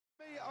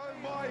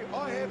my,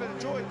 I have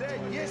enjoyed that,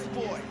 yes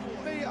boy.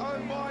 Me oh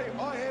my,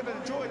 I have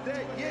enjoyed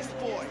that, yes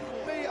boy.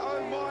 Me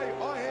oh my,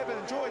 I have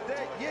enjoyed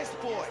that, yes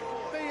boy.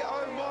 Me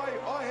oh my,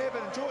 I have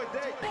enjoyed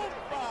that. Me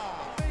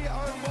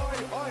oh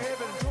my, I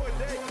have enjoyed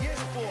that, yes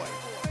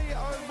boy. Me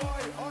oh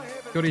my, I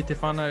have. Kia ora te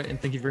whānau, and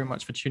thank you very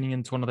much for tuning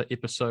in to another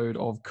episode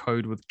of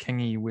Code with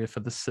Kingy, where for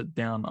this sit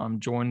down, I'm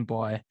joined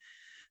by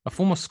a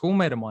former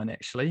schoolmate of mine,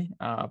 actually,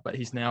 but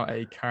he's now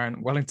a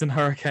current Wellington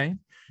Hurricane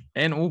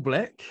and All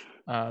Black,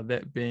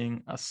 that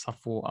being a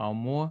Safo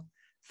Aomoa.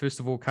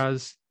 First of all,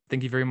 Kaz,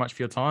 thank you very much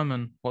for your time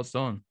and what's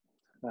on.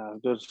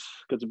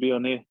 Good to be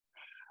on here.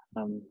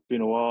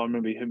 Been a while. I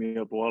remember you hit me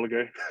up a while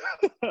ago.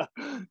 I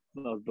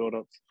was built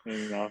up,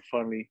 and I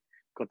finally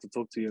got to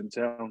talk to you in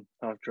town,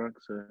 half drunk.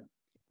 So,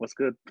 what's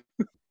good?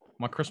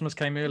 My Christmas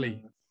came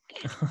early.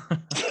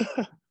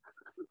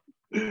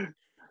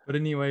 But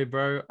anyway,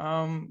 bro,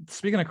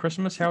 speaking of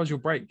Christmas, how was your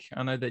break?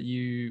 I know that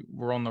you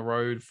were on the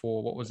road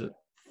for, what was it,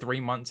 3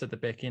 months at the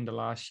back end of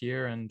last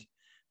year, and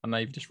I know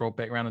you've just rolled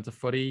back around into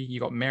footy. You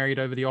got married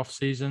over the off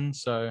season,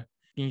 so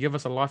can you give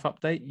us a life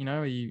update? You know,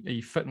 are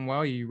you fit and well?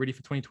 Are you ready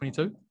for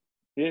 2022?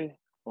 Yeah,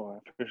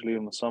 well, especially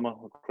in the summer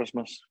or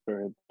Christmas,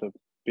 for the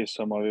best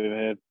summer I've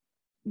ever had.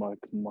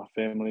 My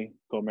family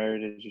got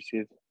married, as you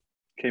said.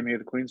 Came here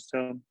to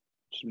Queenstown.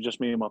 Just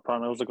me and my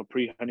partner. It was like a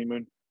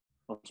pre-honeymoon.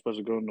 I was supposed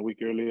to go in a week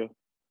earlier,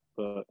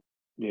 but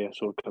yeah,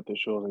 sort of cut this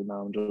short. Like,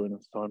 now I'm enjoying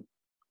this time.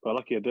 But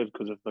lucky I did,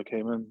 because if I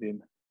came in,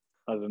 then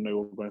I didn't know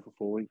we were going for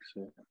 4 weeks.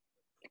 So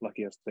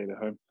lucky I stayed at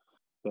home.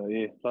 But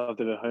yeah,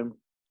 loved it at home.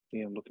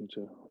 Yeah, I'm looking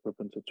to rip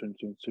into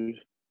 2022.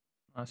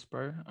 Nice,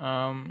 bro.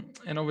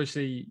 And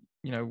obviously,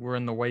 you know, we're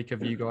in the wake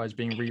of you guys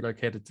being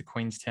relocated to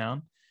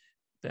Queenstown.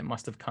 That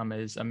must have come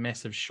as a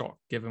massive shock,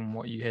 given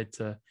what you had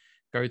to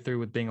go through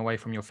with being away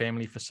from your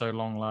family for so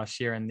long last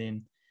year. And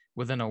then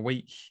within a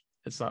week,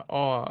 it's like,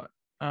 yeah,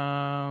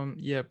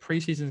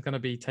 preseason is going to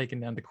be taken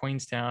down to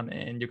Queenstown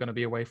and you're going to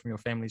be away from your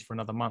families for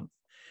another month,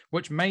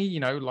 which may, you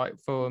know, like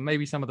for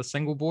maybe some of the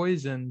single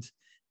boys and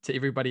to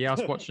everybody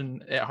else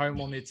watching at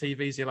home on their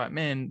TVs, they're like,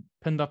 man,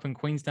 pinned up in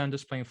Queenstown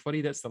just playing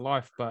footy, that's the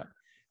life. But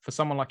for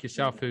someone like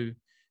yourself who,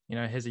 you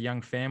know, has a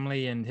young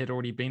family and had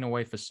already been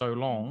away for so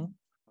long,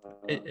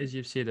 as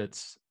you've said,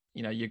 it's,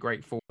 you know, you're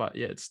grateful, but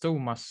yeah, it still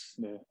must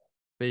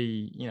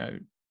be, you know,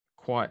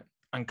 quite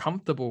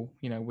uncomfortable,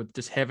 you know, with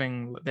just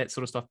having that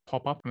sort of stuff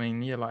pop up. I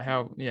mean, yeah, like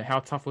how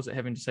tough was it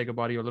having to say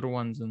goodbye to your little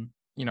ones, and,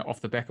 you know, off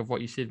the back of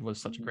what you said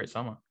was such a great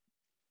summer?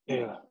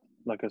 Yeah,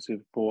 like I said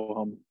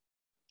before,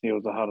 it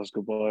was the hardest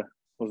goodbye. It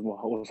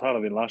was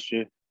harder than last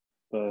year.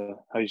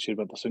 How you said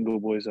about the single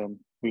boys,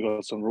 we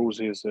got some rules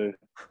here, so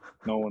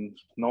no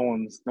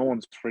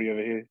one's free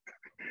over here.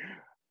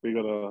 We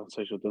got a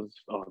social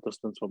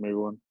distance from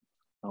everyone.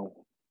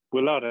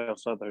 We're allowed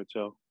outside the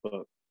hotel,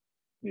 but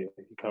yeah,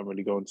 you can't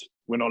really go into.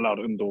 We're not allowed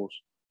indoors.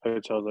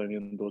 Hotels only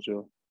indoors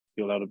you're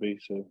allowed to be,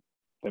 so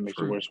that makes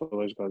it worse for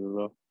those guys as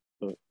well.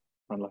 But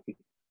unlucky.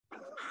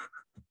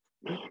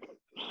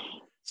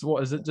 So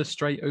what is it? Just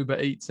straight Uber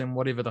Eats and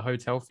whatever the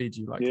hotel feeds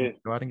you? Like, yeah. Can you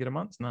go out and get a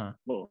month? Nah.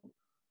 Well,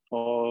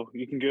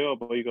 you can go up,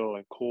 but you gotta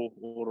like call,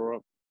 order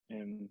up,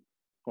 and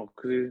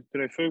because you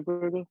know Food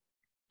Burger.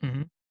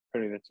 Mm-hmm.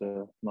 Apparently that's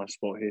a nice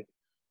spot here.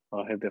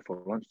 I had that for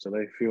lunch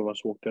today. A few of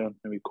us walked down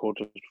and we called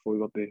just before we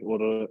got there,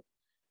 ordered it,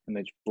 and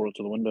they just brought it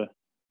to the window.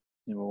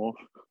 And we're off.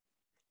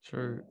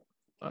 True.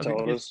 That's how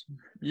it is.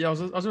 Yeah, I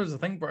was about to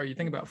think, bro. You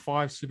think about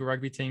 5 Super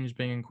Rugby teams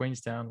being in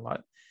Queenstown,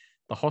 like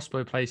the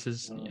hospo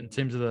places in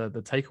terms of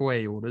the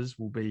takeaway orders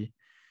will be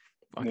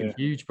fucking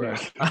huge, bro.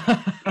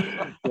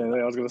 Yeah,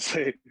 I was gonna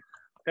say.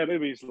 Had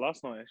Uber's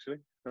last night actually.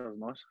 That was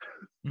nice.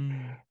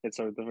 It's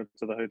so different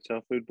to the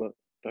hotel food, but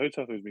the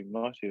hotel food's been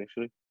nice here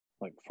actually.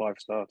 Like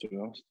 5-star to be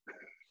honest.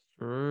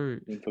 True.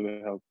 I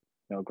forget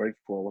how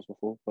grateful I was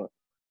before, but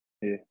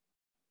yeah,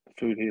 the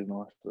food here is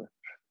nice. So.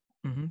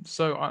 Mm-hmm.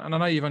 So, and I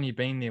know you've only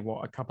been there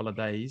a couple of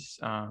days,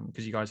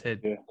 because you guys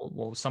had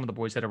some of the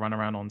boys had a run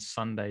around on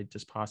Sunday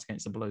just past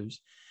against the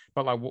Blues.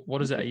 But like,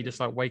 what is it? Are you just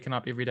like waking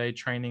up every day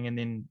training, and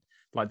then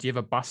like, do you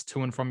have a bus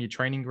to and from your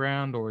training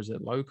ground, or is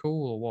it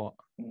local, or what?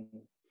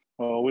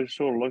 Oh, we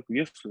saw local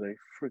yesterday.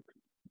 Frick,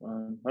 I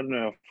don't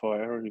know how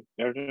far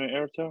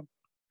Arrowtown.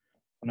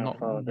 I know how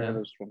far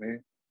that is from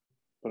here,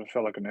 but it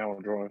felt like an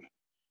hour drive.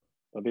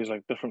 But there's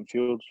like different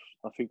fields.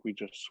 I think we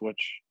just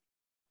switch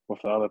with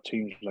the other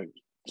teams, like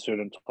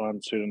certain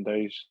times, certain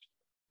days.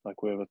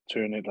 Like we have a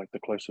turn at like the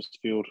closest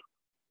field,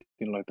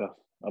 then like the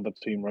other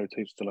team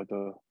rotates to like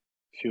the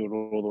field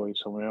all the way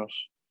somewhere else.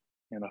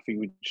 And I think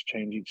we just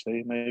change each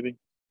day, maybe.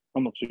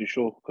 I'm not too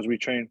sure because we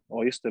trained.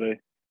 Yesterday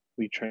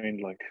we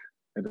trained like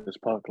at this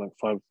park, like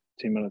 5-10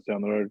 minutes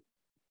down the road.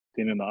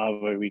 Then in the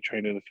Arvo, we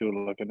trained in the field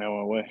like an hour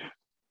away.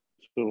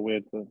 It's a little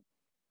weird, but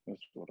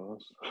that's what it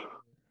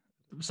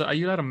is. So are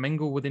you allowed to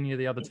mingle with any of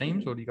the other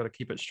teams, or do you got to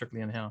keep it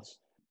strictly in-house?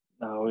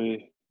 No,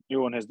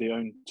 everyone has their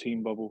own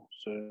team bubble,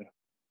 so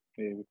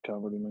yeah, we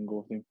can't really mingle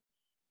with them.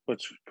 But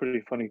it's pretty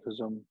funny because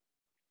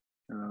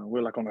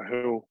we're like on a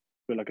hill.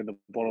 We're like at the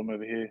bottom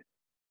over here,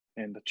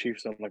 and the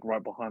Chiefs are like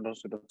right behind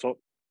us at the top.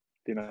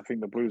 Then I think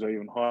the Blues are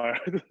even higher.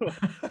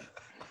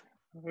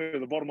 we're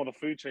at the bottom of the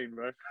food chain,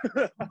 bro.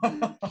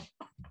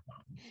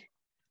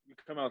 You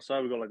come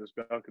outside, we got like this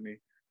balcony.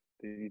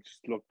 Then you just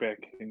look back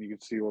and you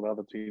can see all the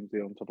other teams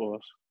there on top of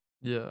us.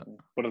 Yeah.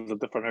 But it's a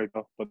different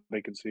hotel, but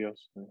they can see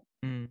us.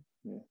 Mm.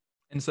 Yeah.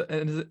 And so,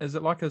 is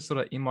it like a sort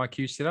of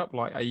MIQ setup?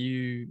 Like, are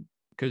you,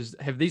 because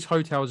have these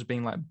hotels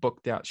been like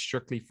booked out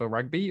strictly for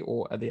rugby,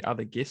 or are there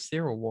other guests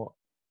there, or what?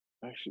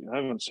 Actually, I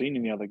haven't seen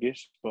any other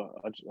guests, but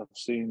I've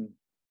seen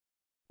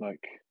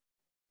like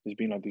there's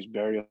been like these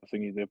barrier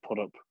thingies they put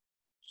up.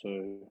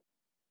 So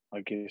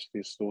I guess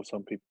there's still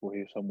some people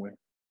here somewhere.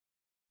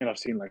 And I've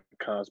seen like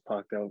cars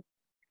parked out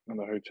in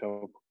the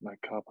hotel, like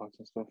car parks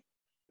and stuff.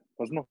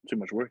 There's not too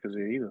much workers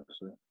here either,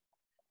 so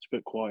it's a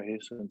bit quiet here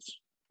since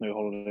no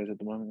holidays at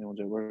the moment. Everyone's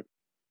at work.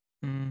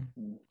 Mm.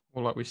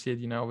 Well, like we said,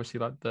 you know, obviously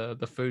like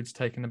the food's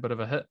taken a bit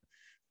of a hit.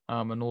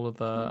 And all of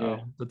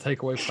the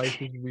takeaway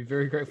places. We're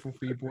very grateful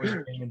for you boys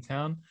being in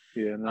town.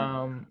 Yeah.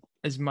 No.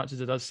 As much as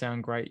it does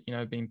sound great, you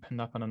know, being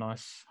pinned up in a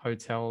nice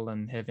hotel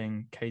and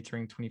having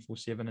catering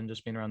 24/7 and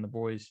just being around the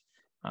boys.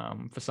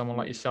 For someone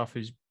like yourself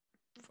who's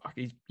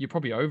you're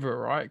probably over it,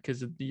 right?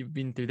 Because you've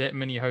been through that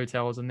many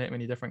hotels in that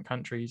many different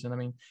countries. And I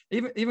mean,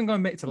 even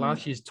going back to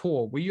last year's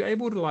tour, were you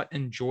able to like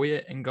enjoy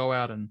it and go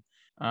out and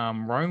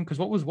roam? Because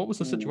what was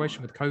the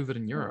situation with COVID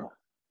in Europe?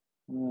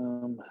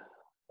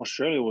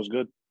 Australia was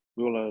good.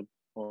 We were allowed,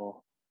 or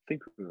I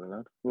think we were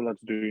allowed. We were allowed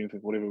to do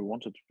anything, whatever we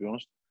wanted, to be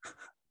honest.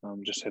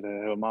 Just had to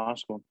have a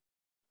mask on.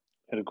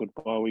 Had a good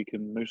bye week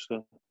in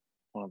Noosa,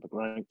 one of the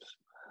greats.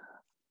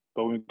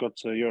 But when we got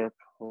to Europe,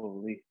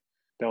 holy,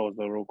 that was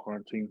the real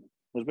quarantine.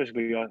 It was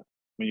basically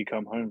when you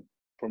come home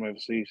from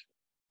overseas.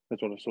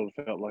 That's what it sort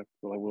of felt like.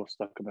 Like we were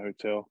stuck in the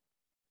hotel.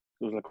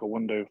 It was like a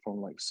window from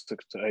like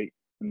 6 to 8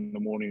 in the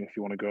morning if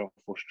you want to go out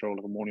for a stroll,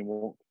 like a morning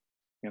walk.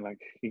 And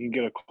like you can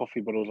get a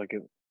coffee, but it was like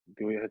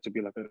there had to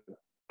be like a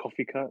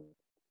coffee cart.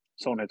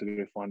 Someone had to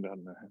go find it, I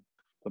don't know.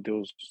 But there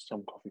was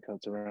some coffee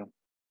carts around.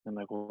 And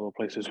like all the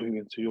places we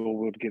went to, you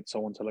would get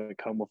someone to like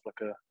come with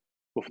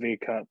their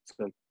cart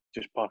to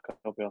just park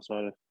up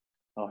outside of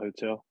our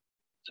hotel.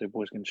 So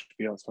boys can just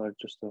be outside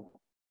just to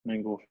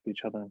mingle with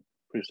each other and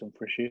breathe some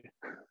fresh air.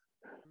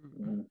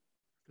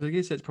 I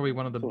guess that's probably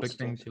one of the big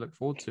things you look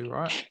forward to,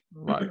 right?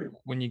 Like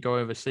when you go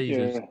overseas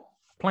is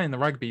playing the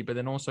rugby, but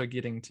then also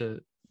getting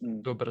to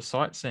do a bit of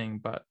sightseeing.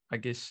 But I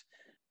guess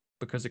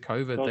because of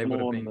COVID, they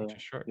would have been extra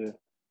strict.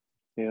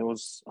 Yeah, it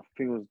was. I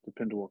think it was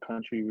depending on what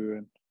country we were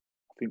in.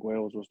 I think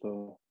Wales was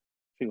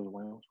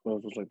Wales.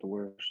 Wales was like the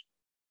worst.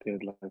 They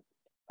had like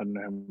I don't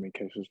know how many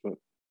cases, but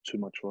too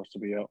much for us to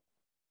be out.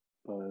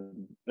 But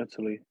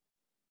Italy,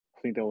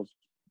 I think we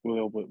were a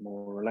little bit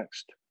more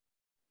relaxed.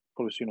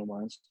 Probably seen on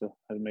my Insta.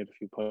 I made a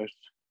few posts.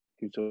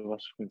 A few of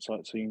us went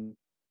sightseeing,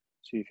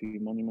 see a few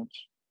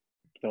monuments.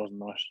 That was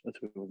nice.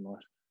 Italy was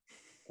nice.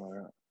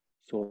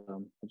 Saw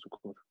what's it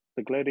called?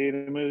 The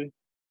Gladiator movie.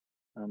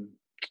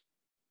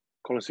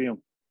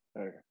 Colosseum.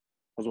 That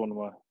was one of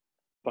my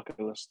bucket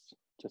lists.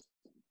 Just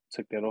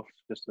tick that off,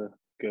 just to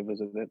go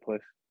visit that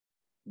place.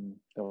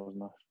 That was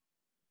nice.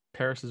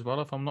 Paris as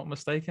well, if I'm not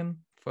mistaken.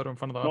 Photo in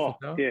front of the Eiffel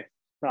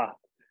Tower.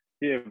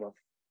 Yeah, but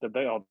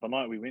the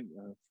night we went,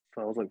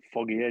 I was like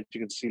foggy edge.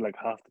 You could see like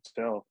half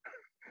the tower.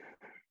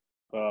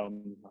 I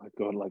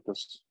got like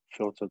this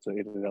filter to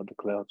edit out the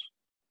clouds,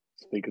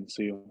 so you can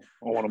see on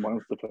one of my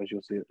Insta pages.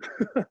 You'll see it,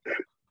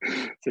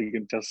 so you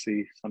can just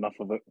see enough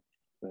of it.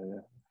 So,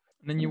 yeah.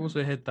 And then you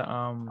also had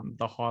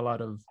the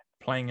highlight of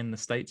playing in the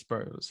States,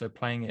 bro. So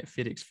playing at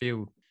FedEx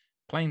Field,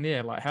 playing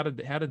there. Like how did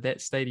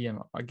that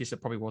stadium? I guess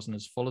it probably wasn't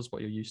as full as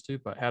what you're used to,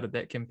 but how did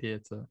that compare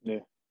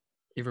to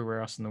everywhere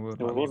else in the world?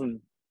 It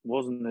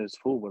wasn't as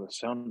full, but it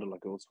sounded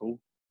like it was full.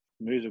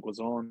 Music was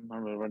on. I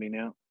remember running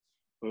out.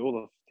 But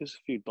there's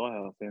a few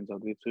diehard fans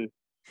out there too.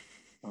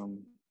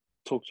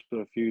 Talked to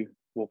a few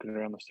walking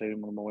around the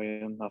stadium on my way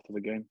in after the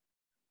game.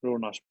 Real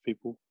nice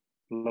people.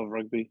 Love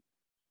rugby.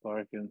 I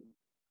reckon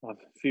a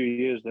few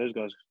years those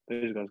guys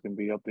can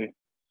be up there.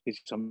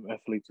 There's some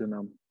athletes in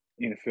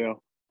NFL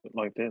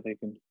like that. They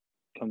can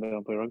come down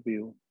and play rugby,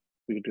 or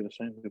we could do the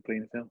same. We could play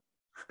NFL.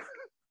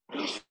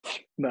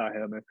 Nah,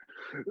 hell no.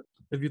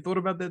 Have you thought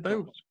about that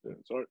though?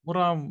 Sorry.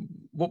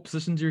 What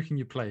position do you reckon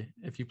you play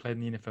if you played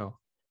in the NFL?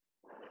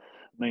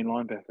 Main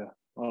linebacker.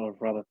 I'd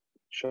rather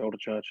shoulder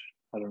charge.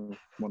 I don't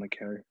want to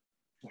carry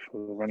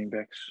for the running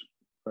backs.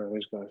 For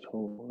those guys,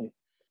 holy,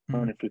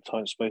 running through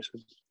tight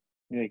spaces.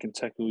 Yeah, you can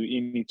tackle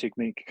any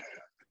technique.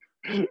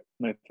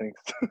 No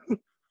thanks.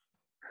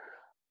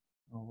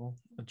 Oh,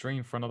 a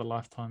dream for another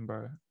lifetime,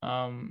 bro.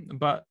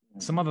 But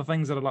some other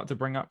things that I'd like to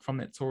bring up from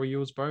that tour of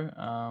yours, bro.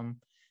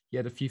 You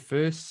had a few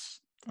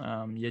firsts.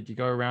 You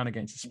go around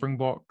against the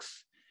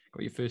Springboks,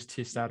 got your first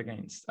test out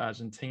against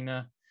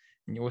Argentina,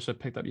 and you also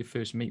picked up your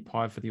first meat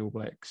pie for the All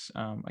Blacks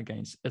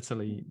against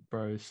Italy,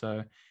 bro.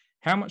 So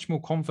how much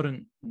more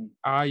confident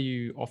are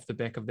you off the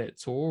back of that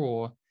tour,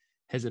 or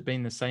has it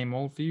been the same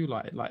old for you?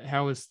 Like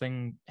how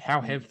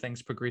have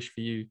things progressed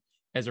for you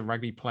as a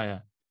rugby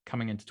player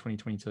coming into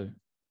 2022?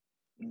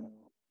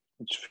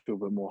 I just feel a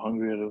bit more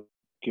hungry to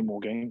get more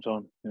games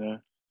on.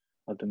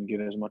 I didn't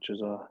get as much as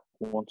I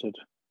wanted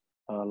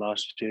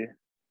last year.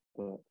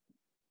 but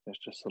that's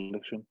just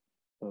selection.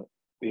 But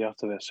yeah,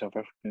 after that South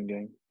African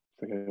game,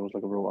 I think it was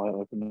like a real eye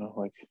opener.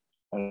 Like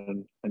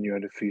I knew I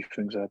had a few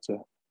things I had to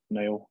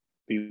nail,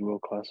 be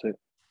world class at,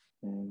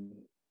 and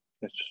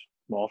that's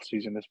my off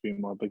season. That's been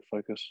my big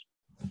focus,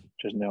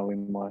 just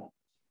nailing my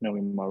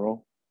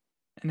role.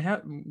 And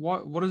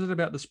what is it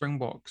about the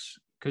Springboks?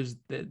 Because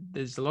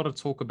there's a lot of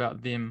talk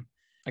about them,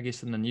 I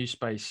guess, in the news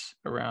space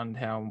around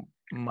how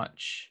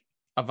much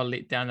of a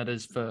letdown it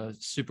is for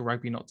Super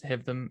Rugby not to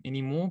have them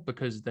anymore,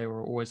 because they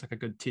were always like a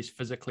good test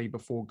physically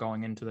before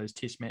going into those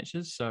test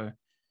matches. So,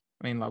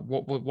 I mean, like,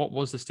 what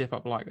was the step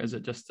up like? Is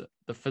it just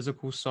the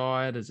physical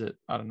side? Is it,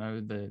 I don't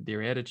know,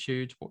 their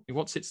attitude?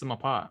 What sets them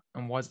apart,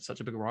 and why is it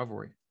such a big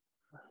rivalry?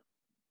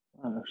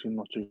 I'm actually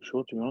not too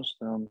sure, to be honest.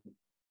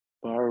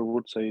 But I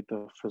would say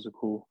the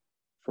physical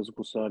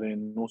side,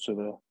 and also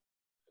the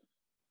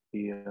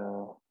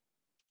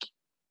what's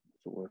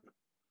the word?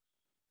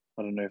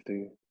 I don't know if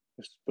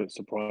it's a bit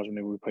surprising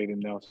that we play them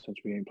now, since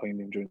we ain't playing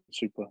them during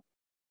Super.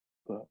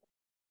 But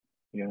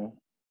yeah.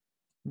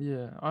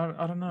 Yeah,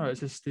 I don't know. It's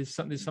just there's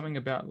something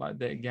about like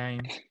that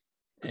game,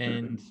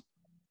 and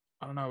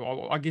I don't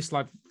know. I guess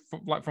like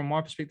from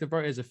my perspective,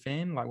 bro, as a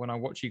fan, like when I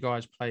watch you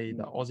guys play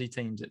the Aussie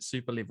teams at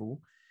super level,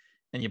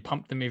 and you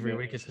pump them every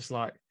week, it's just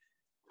like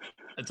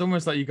it's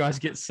almost like you guys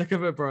get sick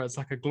of it, bro. It's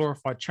like a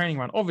glorified training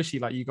run. Obviously,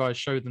 like you guys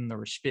show them the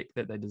respect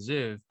that they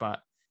deserve, but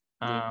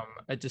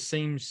it just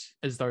seems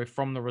as though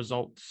from the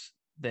results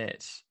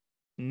that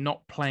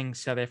not playing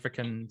South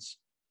Africans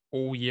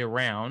all year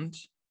round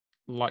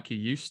like you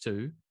used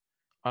to,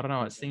 I don't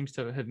know. It seems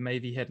to have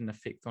maybe had an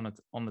effect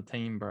on the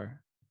team, bro.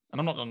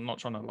 And I'm not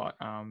trying to like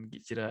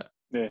get you to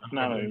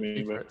no, you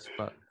mean,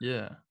 but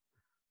yeah.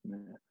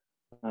 I'm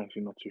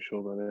actually not too sure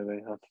about that.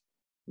 They have,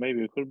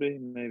 maybe it could be,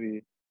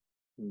 maybe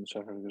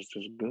South Africa's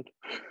just good.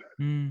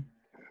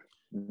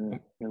 Yeah,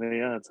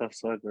 they are a tough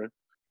side, bro.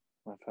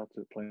 I felt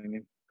it playing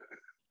him.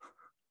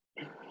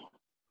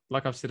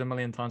 Like I've said a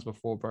million times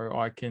before, bro,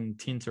 I can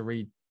tend to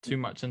read too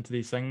much into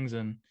these things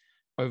and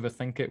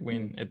overthink it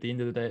when at the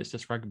end of the day it's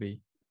just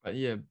rugby. But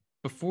yeah,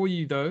 before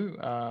you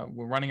though,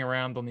 were running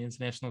around on the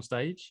international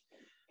stage.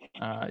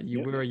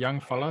 You were a young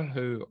fella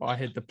who I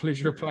had the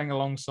pleasure of playing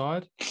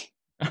alongside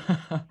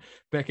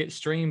back at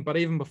Stream. But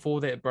even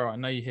before that, bro, I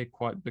know you had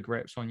quite big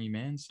raps on you,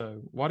 man.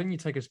 So why didn't you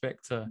take us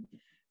back to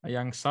a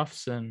young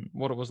Suffs and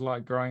what it was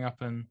like growing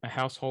up in a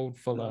household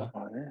full of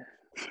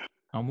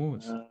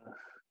Moors?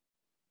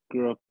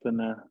 Grew up in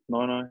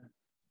Nino.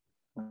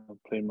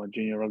 Played my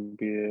junior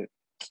rugby at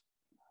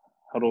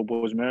Huddle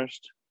Boys Marist.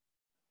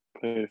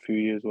 Played a few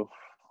years with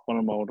one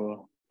of my older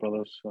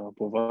brothers,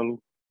 Bovalu,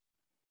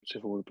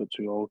 except for a bit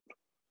too old.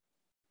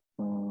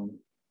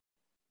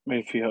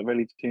 Made a few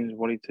Valley teams,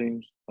 Wally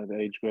teams, like the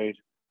age grade.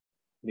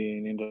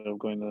 Then ended up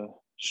going to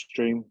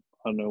Stream.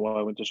 I don't know why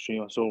I went to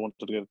Stream. I still wanted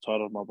to get a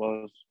title of my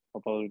brothers.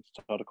 My brother went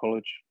to title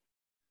college.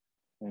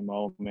 And my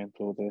old man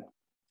thought that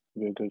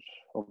would be a good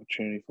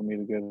opportunity for me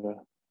to get a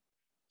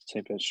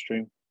St. Pat's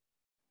Stream.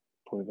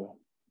 Probably the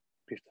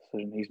best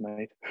decision he's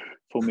made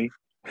for me.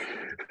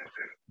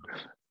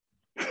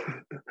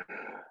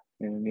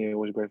 And yeah,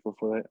 always grateful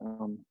for that.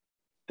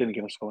 Didn't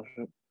get a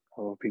scholarship.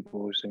 A lot of people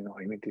always saying, "Oh,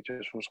 you need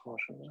teachers for a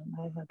scholarship."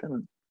 No, I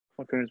didn't.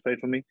 My parents paid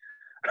for me.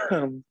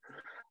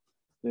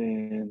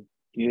 And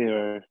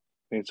yeah,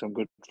 made some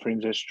good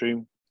friends at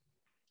Stream,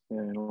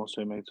 and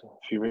also made a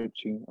few rep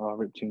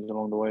teams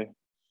along the way,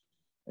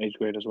 age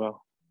grade as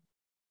well,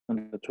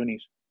 under the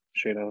 20s,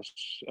 straight out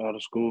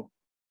of school,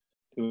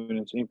 doing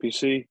into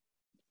NPC.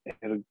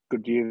 Had a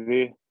good year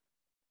there,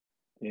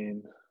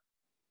 and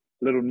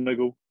little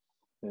niggle.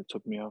 It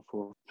took me out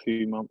for a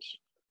few months,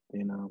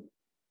 and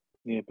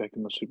back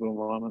in the super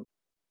environment.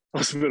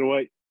 Lost a bit of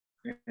weight,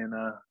 and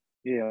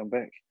I'm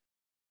back.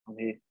 I'm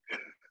here.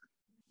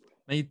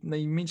 Now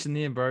you mentioned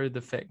there, bro,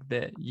 the fact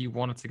that you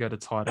wanted to go to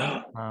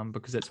Taita,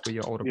 because that's where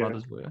your older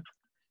brothers were.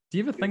 Do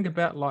you ever think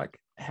about like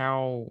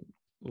how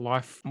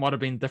life might have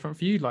been different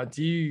for you? Like,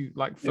 do you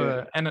like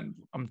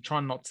I'm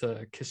trying not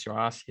to kiss your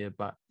ass here,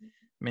 but I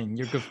mean,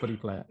 you're a good footy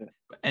player.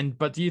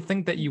 But do you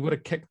think that you would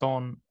have kicked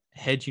on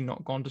had you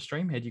not gone to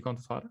Stream? Had you gone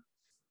to Taita?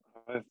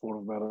 I've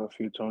thought about it a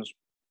few times,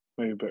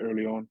 maybe a bit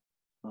early on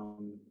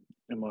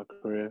in my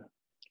career,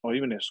 or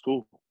even at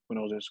school. When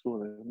I was at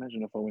school,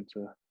 imagine if I went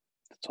to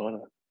Taita.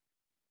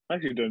 I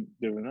actually don't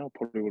know.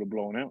 Probably would have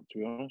blown out, to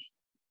be honest.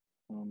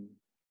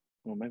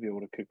 Well, maybe I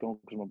would have kicked on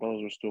because my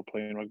brothers were still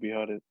playing rugby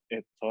hard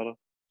at Taita.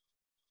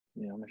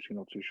 Yeah, I'm actually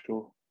not too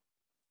sure.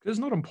 It's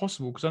not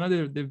impossible, because I know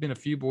there have been a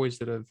few boys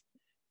that have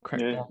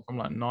cracked on from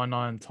like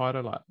 99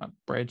 Taita, like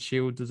Brad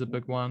Shields is a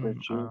big one.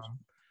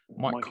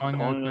 Mike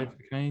Kaingo played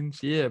for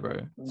Canes. Yeah,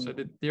 bro. So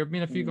there have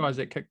been a few guys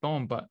that kicked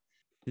on, but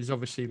there's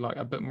obviously like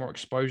a bit more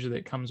exposure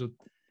that comes with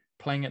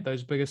playing at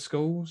those bigger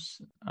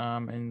schools.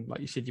 And like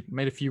you said, you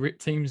made a few rep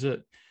teams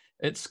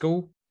at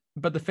school.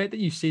 But the fact that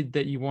you said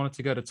that you wanted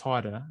to go to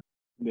Taita,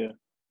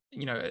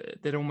 you know,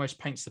 that almost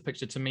paints the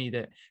picture to me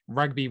that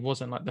rugby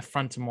wasn't like the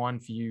front of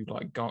mind for you,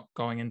 like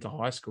going into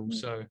high school.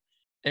 So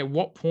at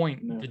what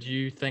point did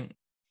you think,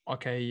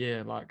 okay,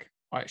 yeah, like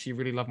I actually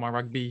really love my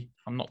rugby.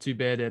 I'm not too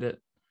bad at it.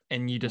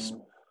 and you just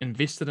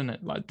invested in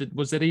it? Like,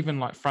 was that even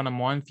like front of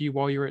mind for you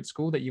while you were at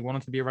school that you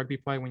wanted to be a rugby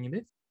player when you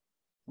left?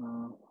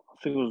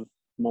 I think it was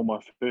more my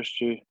first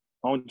year.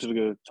 I wanted to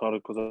go to Tata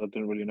because I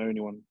didn't really know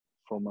anyone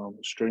from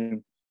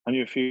Stream. I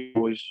knew a few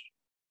boys,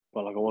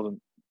 but like I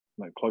wasn't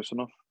like close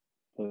enough.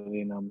 So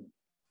then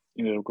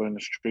ended up going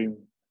to Stream,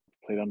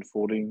 played under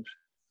 14s.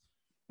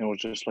 And it was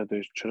just like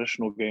those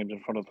traditional games in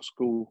front of the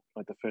school,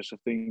 like the first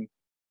thing.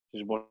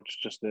 Just watch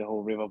just the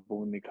whole river ball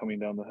when they're coming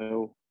down the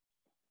hill.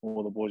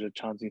 All the boys are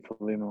chanting for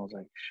them. And I was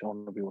like, I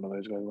want to be one of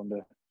those guys one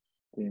day.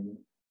 Then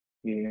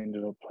he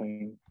ended up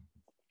playing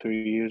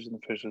 3 years in the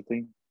first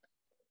thing.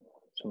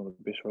 Some of the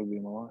best rugby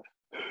in my life.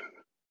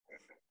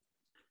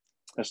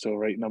 I still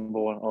rate number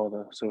one. Oh,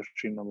 the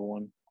Silverstream number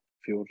one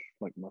field,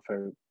 like my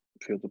favorite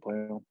field to play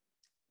on.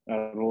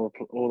 Out of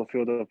all the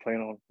field that I'm playing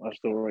on, I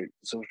still rate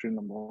Silverstream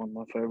number one,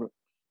 my favorite.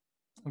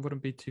 I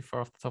wouldn't be too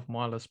far off the top of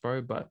my list,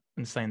 bro. But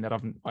in saying that,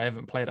 I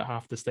haven't played at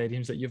half the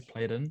stadiums that you've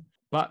played in.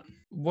 But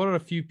what a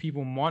few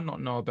people might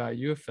not know about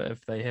you, if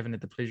they haven't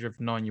had the pleasure of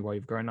knowing you while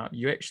you've grown up,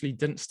 you actually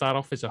didn't start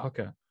off as a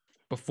hooker.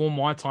 Before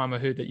my time, I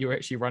heard that you were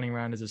actually running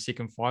around as a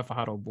second five for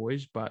Huddle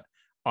Boys, but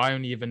I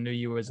only ever knew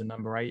you as a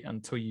number 8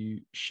 until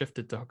you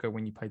shifted to hooker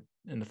when you played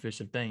in the first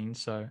 15.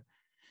 So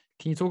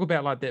can you talk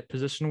about like that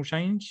positional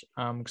change?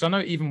 Because I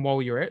know even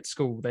while you're at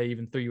school, they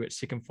even threw you at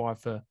second five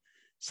for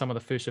some of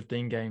the first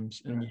 15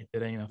 games in year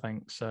 13, I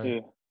think. So yeah,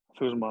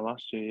 it was my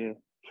last year. Yeah,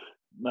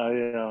 no,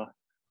 yeah.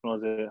 When I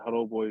was at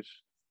Huddle Boys,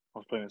 I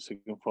was playing at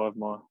second five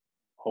the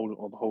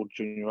whole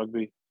junior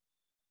rugby,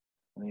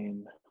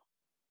 and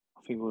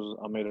I think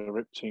I made a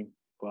rep team,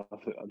 but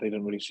they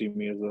didn't really see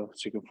me as a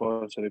second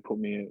five, so they put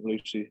me at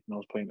Lucy, and I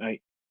was playing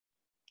 8.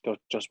 That was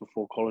just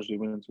before college. They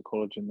went into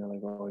college, and they're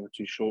like, "Oh, you're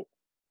too short.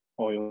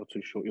 Oh, you're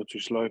too short. You're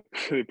too slow."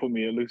 They put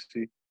me at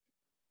Lucy.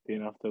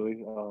 Then after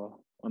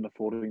under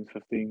 14s,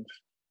 15s,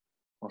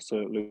 I was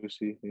still at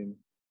Lucy. Then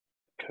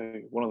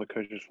one of the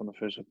coaches from the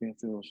first, I think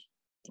it was,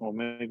 or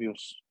maybe it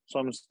was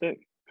Simon Stack.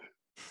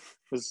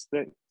 Was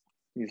Stack?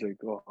 He's like,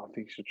 "Oh, I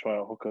think you should try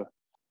a hooker.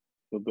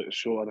 You're a bit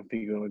short. I don't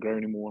think you're going to grow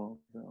anymore." I was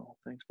like, "Oh,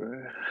 thanks,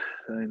 bro."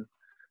 And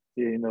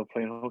yeah, ended up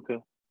playing hooker.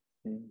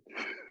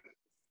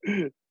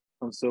 And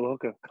I'm still a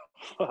hooker.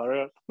 All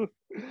right.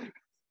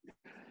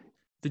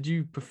 Did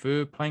you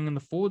prefer playing in the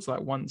forwards?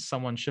 Like once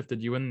someone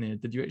shifted you in there,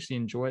 did you actually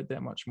enjoy it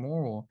that much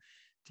more? Or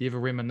do you ever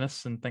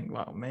reminisce and think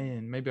like, oh,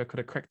 man, maybe I could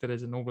have cracked it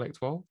as an All Black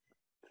 12?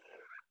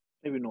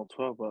 Maybe not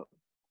 12, but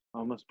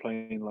I miss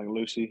playing like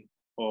Lucy,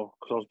 or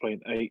because I was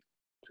playing 8,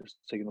 just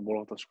taking the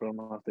ball off the scrum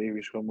after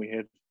every scrum we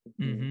had.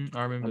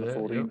 I remember that.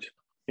 14s. Yep.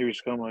 Every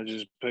scrum, I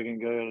just pick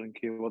and go. I didn't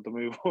care what the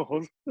move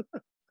was.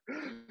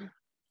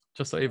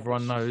 Just so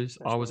everyone knows,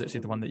 I was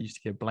actually the one that used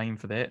to get blamed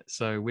for that.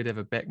 So we'd have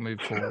a back move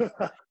forward,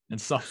 and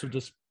Suffs would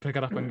just pick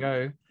it up and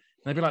go. And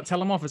they'd be like,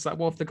 "Tell him off." It's like,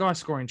 well, if the guy's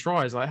scoring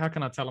tries, like, how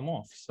can I tell him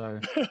off? So,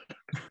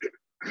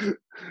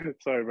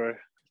 sorry, bro.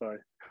 Sorry.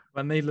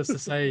 But needless to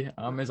say,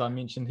 as I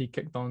mentioned, he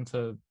kicked on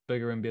to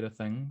bigger and better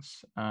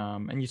things.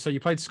 And you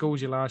played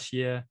schools your last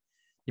year.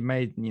 You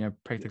made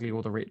practically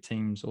all the rep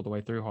teams all the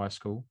way through high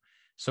school.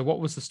 So what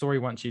was the story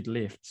once you'd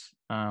left?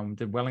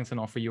 Did Wellington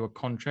offer you a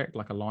contract,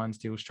 like a Lions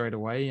deal, straight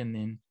away? And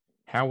then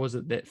how was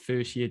it that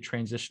first year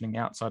transitioning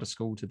outside of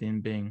school to then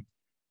being,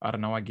 I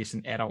don't know, I guess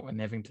an adult and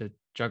having to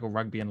juggle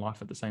rugby and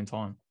life at the same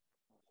time?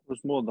 It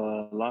was more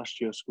the last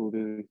year of school.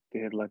 They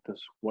had like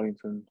this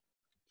Wellington,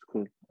 it's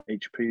called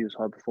HP, this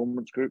high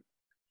performance group.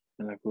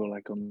 And like we were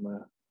like on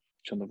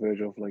the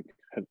verge of like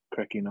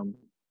cracking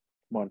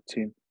Mitre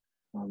 10.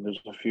 There's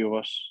a few of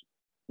us,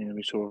 and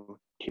we sort of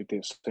kept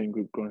that same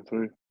group going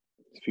through.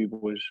 A few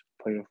boys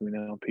playing for me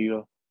now.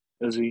 Peter,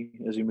 Izzy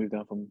moved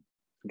down from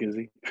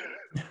Gizzy.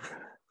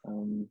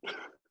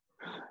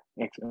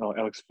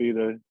 Alex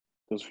Fido.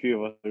 There's a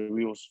few of us.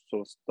 We all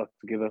sort of stuck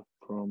together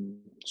from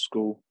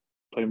school,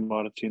 playing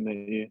Mitre 10 that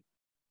year.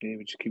 Yeah,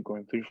 we just keep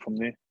going through from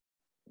there.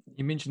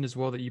 You mentioned as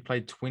well that you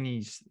played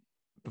 20s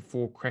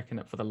before cracking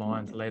it for the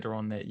Lions later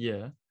on that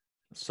year.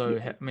 So,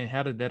 yeah. I mean,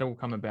 how did that all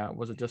come about?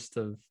 Was it just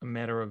a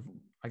matter of,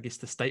 I guess,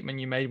 the statement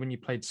you made when you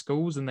played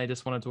schools and they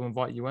just wanted to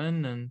invite you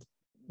in? And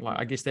like,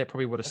 I guess that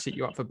probably would have set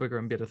you up for bigger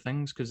and better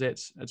things, because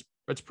it's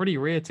pretty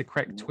rare to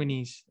crack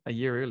 20s a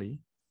year early.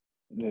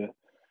 Yeah.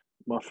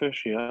 My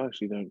first year, I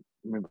actually don't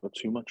remember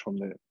too much from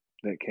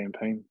that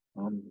campaign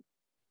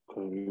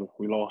because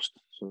we lost.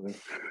 So,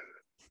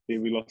 yeah,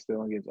 we lost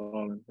there against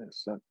Ireland. That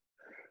sucked.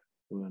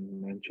 We were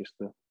in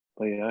Manchester.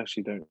 But yeah, I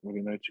actually don't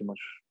really know too much.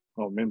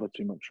 I remember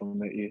too much from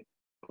that year.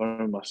 But I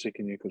remember my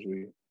second year because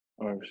we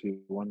obviously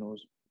won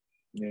those.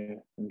 Yeah,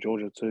 and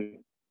Georgia too.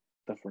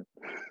 Different.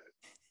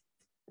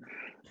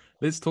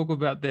 Let's talk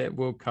about that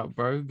World Cup,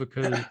 bro,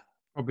 because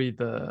probably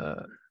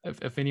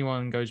if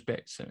anyone goes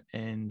back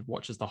and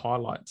watches the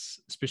highlights,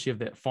 especially of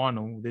that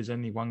final, there's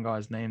only one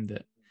guy's name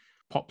that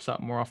pops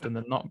up more often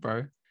than not,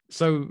 bro.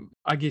 So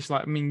I guess,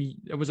 like, I mean,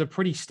 it was a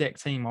pretty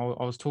stacked team. I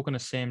was talking to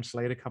Sam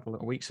Slade a couple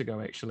of weeks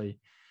ago, actually,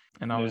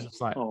 and I was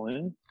just like, oh,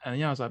 yeah.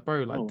 And I was like,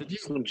 bro, like, did you?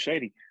 Slim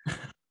Shady.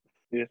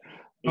 Yeah.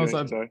 I was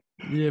like, sorry.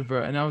 Yeah,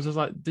 bro. And I was just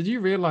like, did you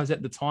realize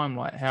at the time,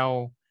 like,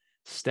 how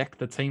stacked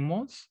the team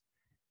was?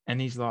 And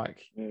he's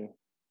like, Yeah.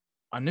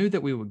 I knew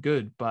that we were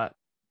good, but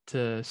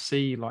to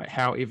see like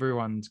how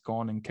everyone's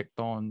gone and kicked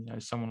on, you know,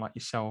 someone like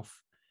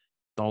yourself,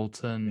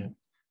 Dalton,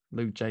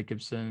 Luke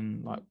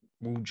Jacobson, like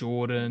Will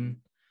Jordan,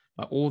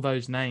 like all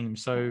those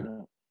names.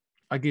 So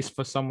I guess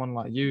for someone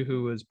like you,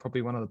 who was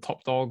probably one of the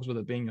top dogs with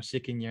it being your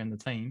second year in the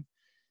team,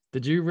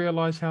 did you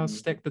realize how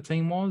stacked the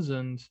team was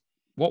and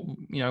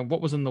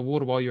what was in the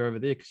water while you were over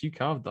there? Because you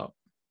carved up.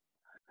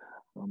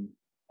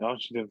 I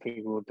actually didn't think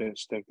we were that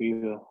stacked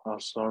either. I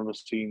remember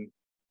seeing,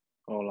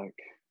 like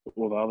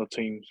all the other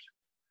teams,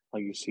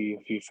 like you see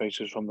a few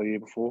faces from the year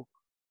before,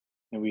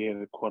 and we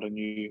had quite a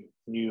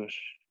newish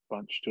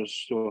bunch. There was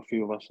still a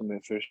few of us in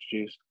their first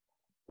years,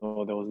 that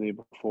was there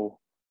before.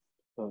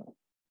 But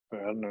I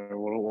don't know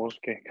what it was.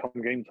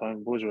 Come game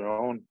time, boys were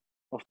on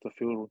off the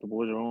field. The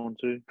boys were on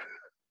too.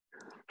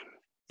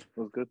 It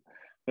was good.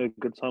 We had a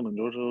good time in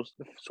Georgia.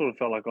 It sort of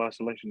felt like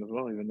isolation as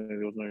well, even though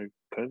there was no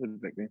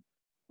COVID back then.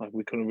 Like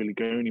we couldn't really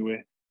go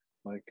anywhere.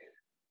 Like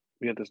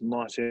we had this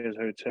nice ass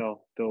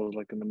hotel that was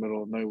like in the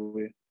middle of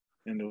nowhere,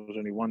 and there was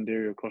only one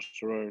dairy across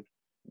the road,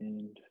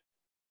 and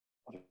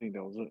I think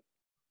that was it.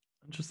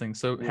 Interesting.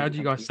 So how did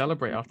you guys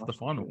celebrate after the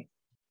final?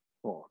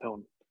 Oh, that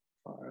one.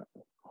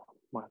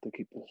 Might have to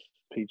keep this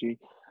PG.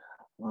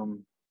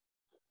 We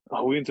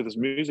went to this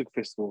music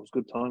festival. It was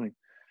good timing.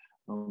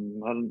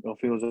 I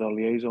feel as our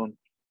liaison,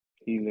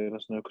 he let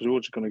us know because we were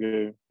just going to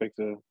go back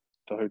to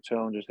the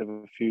hotel and just have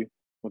a few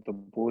with the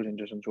boys and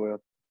just enjoy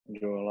our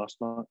last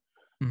night.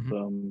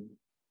 But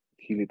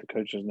he let the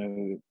coaches know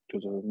that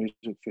there was a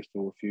music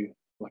festival a few,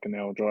 like an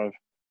hour drive,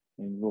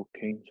 and we were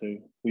keen, so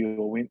we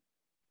all went.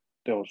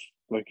 That was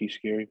low-key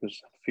scary because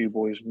a few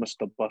boys missed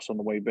the bus on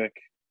the way back,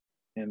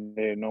 and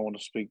they had no one to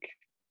speak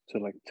to,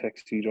 like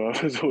taxi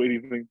drivers or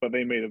anything, but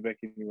they made it back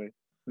anyway.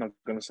 I'm not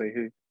going to say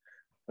who,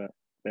 but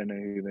they know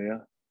who they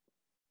are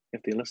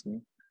if they're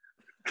listening.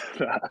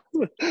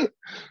 It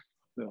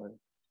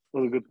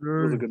was a good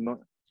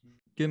night.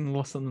 Getting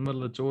lost in the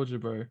middle of Georgia,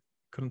 bro.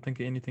 Couldn't think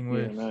of anything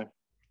worse. Yeah,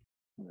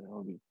 no.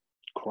 I'll be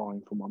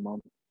crying for my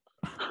mum.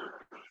 I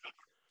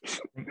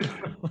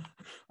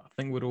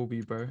think we'd all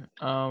be, bro.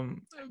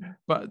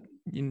 But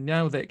you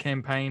nailed that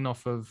campaign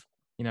off of,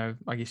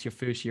 I guess your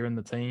first year in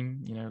the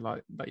team.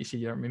 Like you said,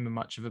 you don't remember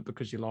much of it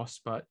because you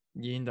lost, but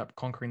you end up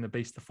conquering the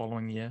beast the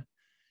following year.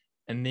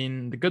 And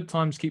then the good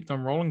times kept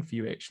on rolling for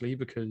you, actually,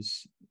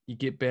 because you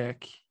get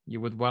back,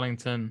 you're with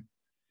Wellington,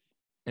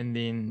 and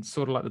then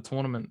sort of like the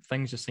tournament,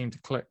 things just seem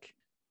to click.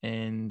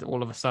 And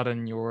all of a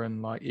sudden, you're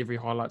in like every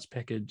highlights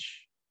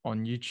package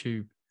on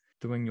YouTube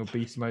doing your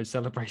beast mode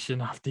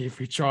celebration after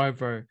every try,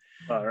 bro.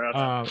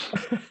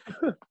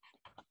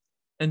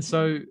 And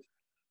so,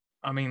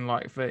 I mean,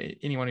 like for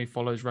anyone who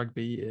follows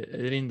rugby,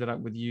 it ended up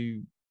with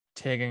you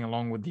tagging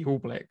along with the All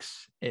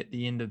Blacks at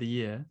the end of the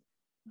year.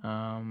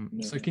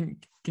 So can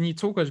you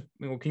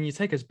can you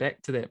take us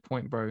back to that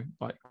point, bro?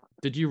 Like,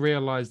 did you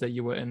realize that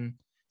you were in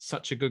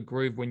such a good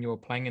groove when you were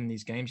playing in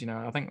these games?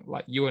 I think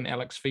like you and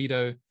Alex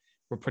Fido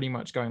were pretty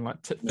much going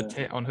like tit for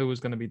tat on who was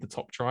going to be the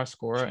top try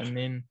scorer, and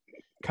then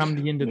come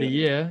the end of the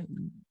year,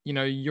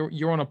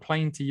 you're on a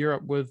plane to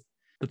Europe with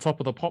the top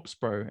of the pops,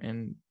 bro.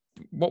 And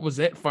what was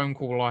that phone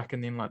call like?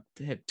 And then like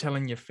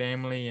telling your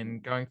family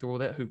and going through all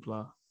that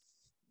hoopla.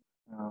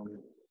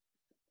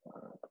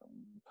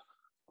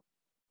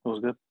 It was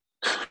good.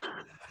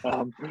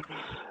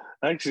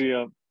 Actually,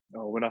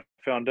 when I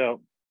found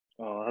out,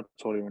 I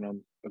told you when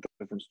I'm a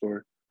different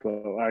story, but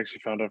I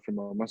actually found out from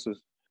my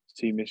missus.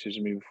 She messaged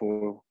me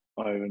before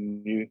I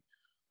even knew,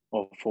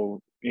 or before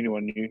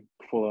anyone knew,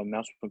 before the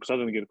announcement, because I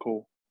didn't get a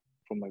call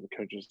from like the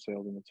coaches,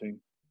 sales, and the team.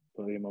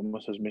 But yeah, my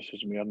missus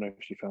messaged me. I don't know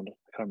if she found it.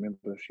 I can't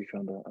remember if she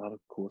found an article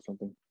or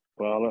something.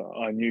 But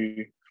I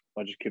knew.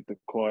 I just kept it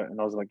quiet,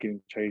 and I was like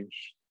getting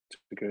changed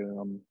to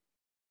go.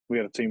 We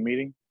had a team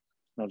meeting.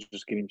 I was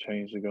just getting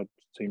changed to go to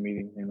the team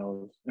meeting, and I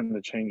was in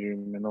the change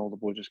room, and all the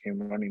boys just came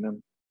running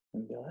in,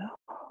 and they're like,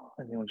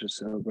 and they were just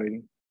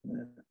celebrating.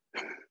 Yeah.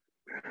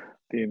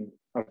 Then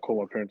I called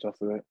my parents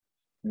after that,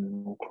 and they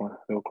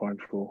were crying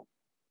for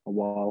a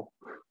while.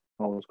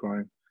 I was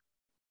crying.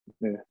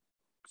 Yeah,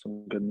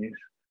 some good news.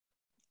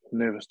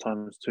 Nervous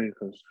times too,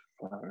 because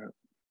I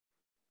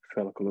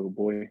felt like a little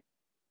boy,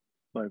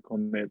 like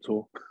on that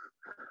tour.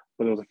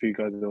 But there was a few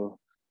guys,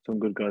 some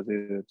good guys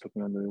there that took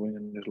me under their wing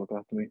and just looked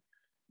after me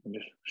and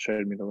just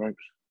showed me the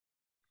ropes.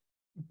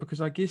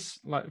 Because I guess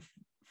like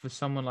for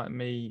someone like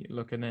me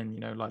looking in,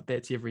 like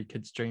that's every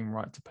kid's dream,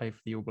 right? To play for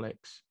the All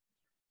Blacks.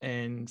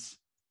 And,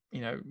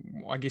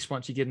 I guess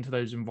once you get into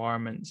those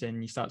environments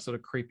and you start sort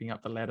of creeping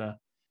up the ladder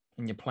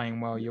and you're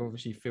playing well, you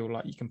obviously feel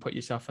like you can put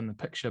yourself in the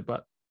picture.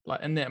 But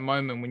like in that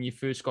moment when you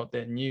first got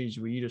that news,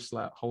 were you just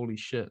like, holy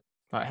shit?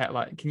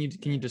 Like, can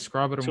you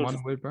describe it in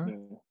one word, bro?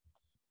 Yeah,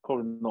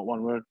 probably not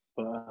one word,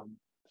 but it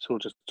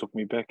sort of just took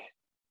me back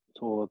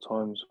to all the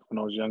times when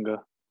I was younger.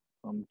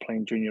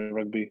 Playing junior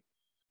rugby.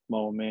 My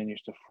old man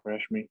used to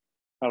thrash me.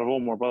 Out of all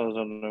my brothers, I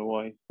don't know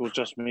why. It was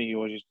just me. He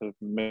always used to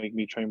make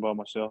me train by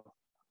myself.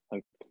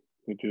 Like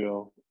we do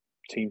our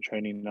team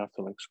training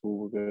after like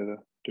school. We go to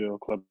do our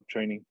club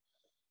training,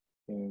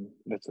 and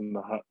that's in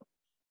the hut.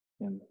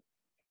 And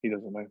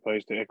doesn't know. But I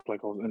used to act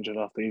like I was injured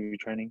after every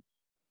training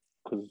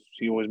because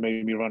he always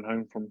made me run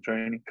home from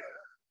training.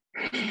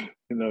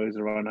 You know, I used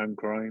to run home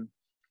crying.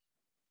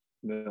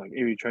 And then, like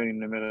every training,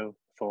 no matter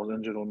if I was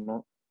injured or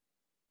not.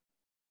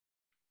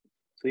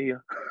 See ya.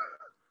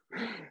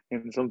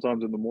 And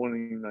sometimes in the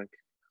morning, like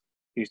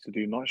he used to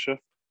do night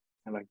shift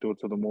and like do it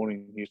till the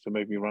morning. He used to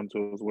make me run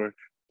to his work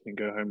and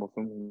go home with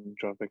him and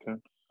drive back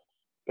home.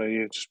 But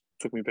yeah, it just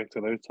took me back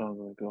to those times.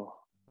 Like, oh,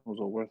 it was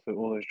all worth it.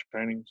 All those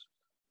trainings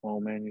my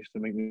old man used to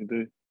make me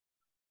do,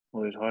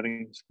 all those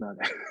hidings. No,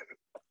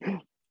 yeah,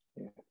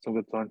 some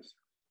good times.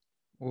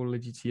 All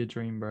led you to your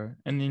dream, bro.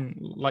 And then,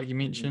 like you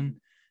mentioned,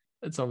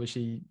 it's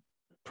obviously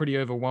pretty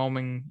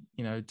overwhelming,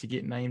 you know, to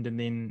get named and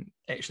then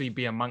actually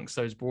be amongst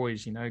those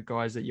boys, you know,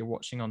 guys that you're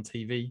watching on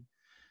TV.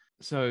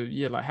 So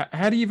yeah, like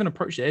how do you even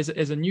approach it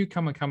as a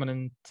newcomer coming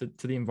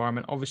into the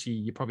environment? Obviously,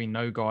 you probably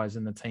know guys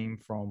in the team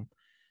from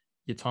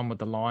your time with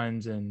the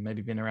Lions and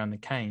maybe been around the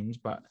Canes,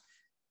 but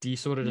do you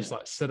sort of just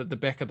like sit at the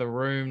back of the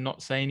room,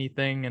 not say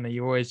anything, and are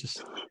you always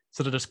just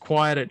sort of just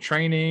quiet at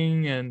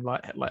training? And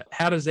like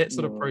how does that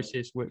sort of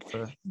process work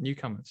for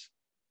newcomers?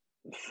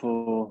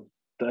 For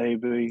the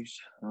ABs,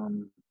 I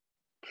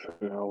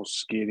was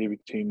scared every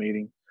team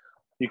meeting.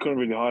 You couldn't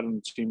really hide in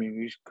the team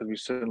meetings because we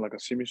sit in like a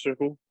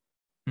semicircle.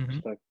 Mm-hmm.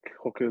 It's like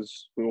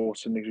hookers, we all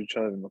sit next to each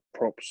other and the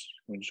props.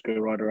 We just go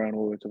right around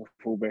all the way to the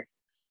fullback.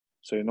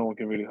 So no one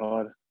can really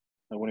hide.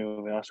 And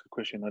whenever they ask a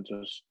question, I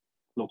just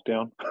look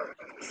down.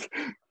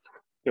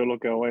 They'll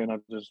look our way and I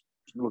just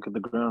look at the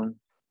ground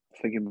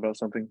thinking about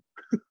something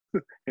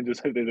and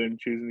just hope they don't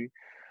choose me.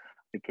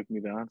 They pick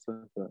me the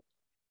answer. But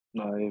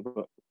no, yeah,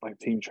 but like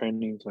team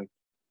trainings, like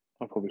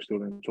I probably still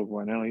don't talk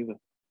right now either.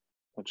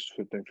 I just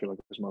don't feel like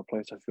it's my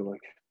place. I feel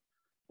like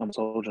I'm a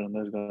soldier and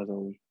those guys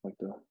are like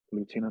the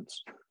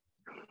lieutenants.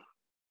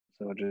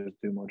 So I just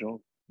do my job.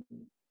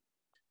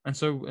 And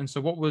so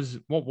what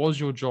was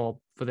your job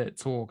for that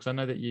tour? Because I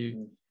know that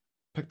you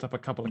picked up a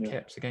couple of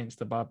caps against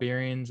the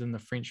Barbarians and the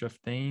French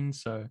 15.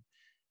 So,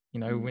 you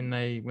know, when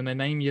they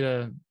name you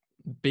to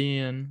be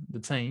in the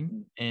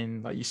team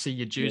and like you see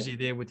your jersey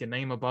there with your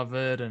name above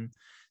it and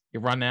you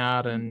run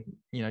out and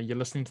you know you're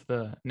listening to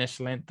the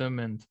national anthem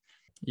and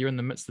you're in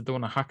the midst of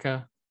doing a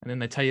haka and then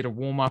they tell you to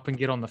warm up and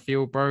get on the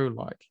field, bro.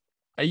 Like,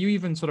 are you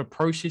even sort of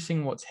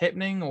processing what's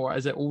happening or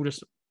is it all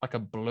just like a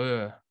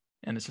blur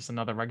and it's just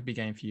another rugby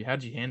game for you? How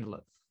do you handle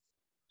it?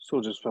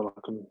 Still just felt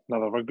like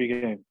another rugby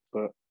game,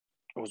 but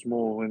it was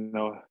more when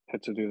I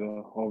had to do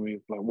the army,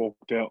 like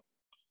walked out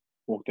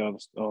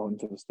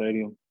into the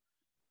stadium,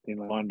 then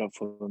lined up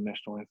for the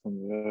national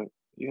anthem.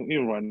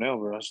 Even right now,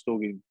 bro, I still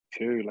get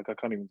teary. Like I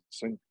can't even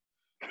sing.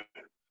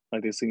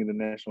 Like they're singing the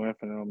national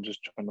anthem, and I'm just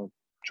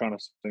trying to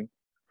sing.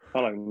 I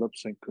like lip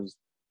sync because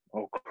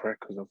I'll crack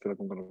because I feel like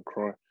I'm gonna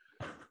cry.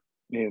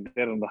 Yeah,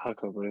 that and the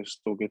haka, but it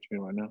still gets me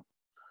right now.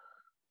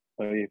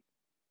 But yeah,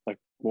 like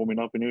warming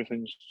up and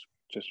everything,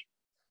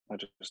 I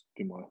just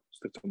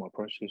stick to my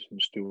process and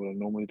just do what I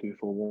normally do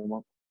for a warm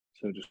up.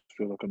 So it just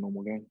feel like a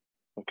normal game.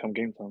 But come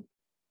game time,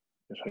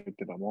 just hope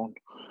that I'm on.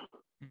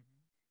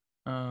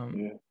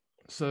 Yeah.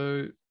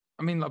 So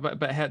I mean, like,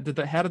 but how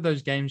did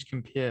those games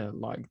compare?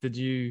 Like, did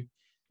you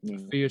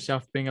feel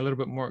yourself being a little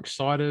bit more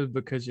excited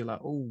because you're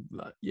like, oh,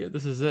 like, yeah,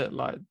 this is it,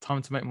 like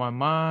time to make my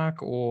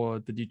mark, or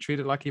did you treat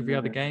it like every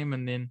other game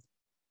and then,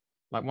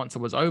 like, once it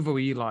was over, were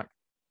you like,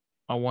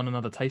 I want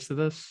another taste of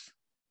this?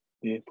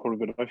 Yeah,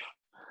 probably a bit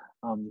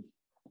of.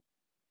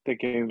 That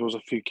game there was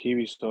a few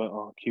Kiwi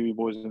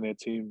boys in their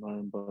team. I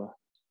remember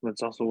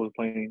Vince Russell was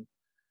playing.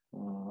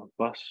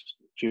 Bus,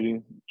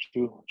 Jules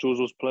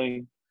was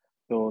playing.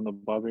 They were on the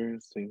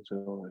Barbarians team, so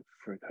like,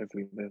 frick,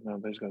 hopefully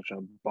those guys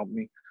trying to bump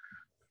me.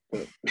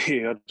 But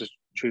yeah, I just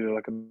treated it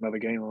like another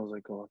game. I was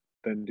like, oh,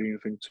 don't do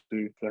anything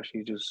too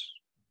flashy. Just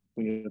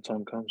when your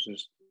time comes,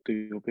 just do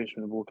your best.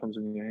 When the ball comes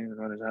in your hand,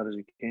 run as hard as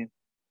you can.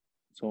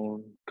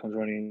 Someone comes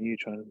running at you,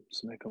 trying to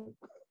smack them.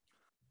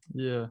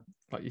 Yeah,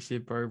 like you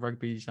said, bro,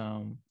 rugby's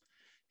can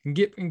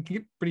get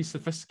pretty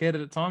sophisticated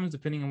at times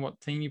depending on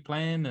what team you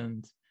playing.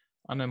 And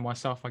I know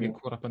myself, I get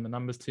caught up in the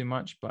numbers too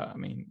much. But I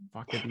mean,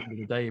 fuck, at the end of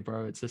the day,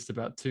 bro, it's just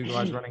about two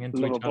guys running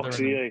into each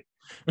other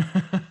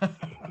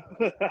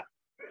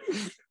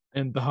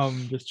and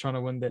just trying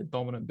to win that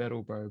dominant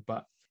battle, bro.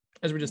 But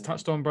as we just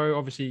touched on, bro,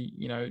 obviously,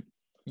 you know,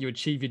 you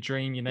achieve your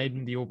dream, you're named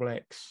in the All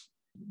Blacks,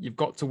 you've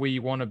got to where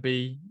you want to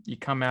be, you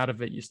come out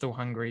of it, you're still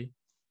hungry.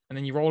 And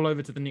then you roll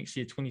over to the next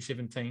year,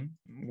 2017,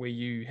 where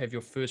you have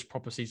your first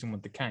proper season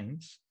with the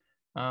Canes.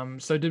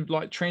 So did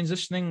like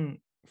transitioning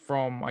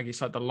from, I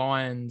guess, like the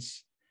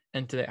Lions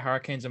into that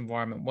Hurricanes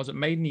environment, was it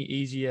made any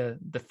easier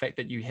the fact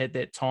that you had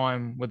that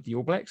time with the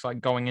All Blacks? Like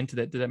going into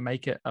that, did it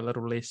make it a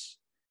little less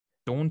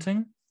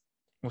daunting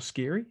or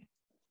scary?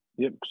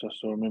 Yep, because I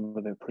still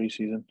remember that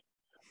preseason.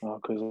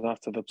 Because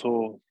after the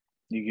tour,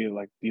 you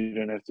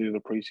don't have to do the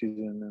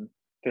preseason, and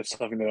that's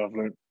something that I've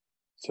learned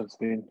since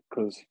then.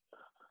 Because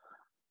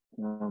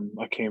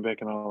I came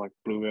back and I like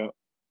blew out.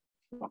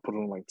 I put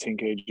on like 10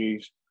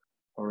 kgs.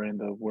 I ran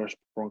the worst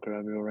Bronco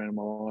I've ever ran in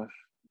my life.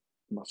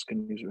 My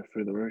skinnies were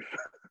through the roof.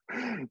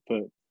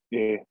 But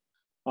yeah,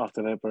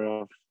 after that,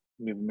 bro, I've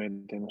never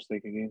made that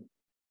mistake again.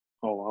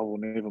 Oh, I will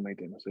never make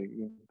that mistake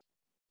again.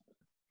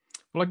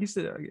 Well, I guess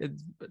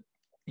it's,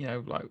 you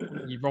know, like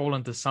you roll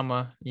into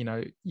summer, you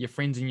know, your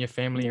friends and your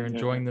family are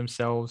enjoying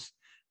themselves.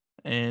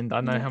 And I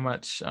know how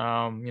much,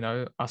 you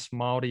know, us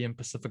Māori and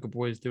Pacifica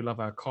boys do love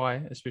our kai,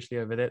 especially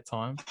over that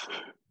time.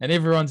 And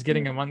everyone's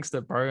getting amongst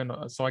it, bro. And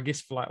so I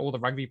guess for like all the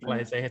rugby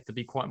players, they have to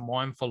be quite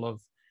mindful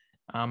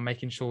of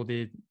making sure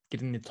they're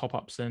getting their top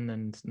ups in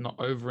and not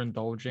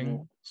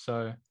overindulging.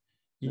 So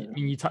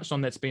you touched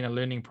on that's been a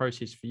learning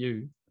process for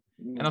you.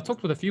 And I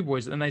talked with a few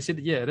boys, and they said,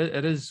 yeah,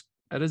 it is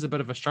a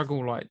bit of a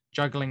struggle, like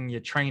juggling your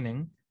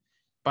training,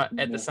 but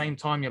at the same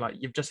time, you're like,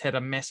 you've just had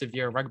a massive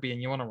year of rugby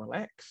and you want to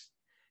relax.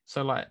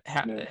 So like,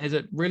 how has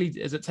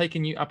it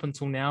taken you up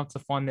until now to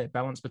find that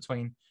balance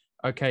between,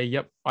 okay,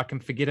 yep, I can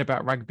forget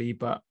about rugby,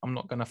 but I'm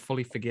not going to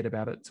fully forget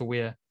about it, to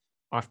where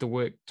I have to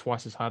work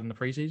twice as hard in the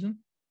preseason?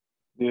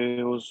 Yeah,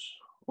 it was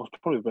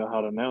probably a bit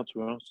harder now, to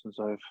be honest, since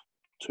I have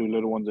two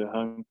little ones at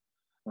home.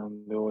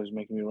 They're always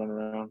making me run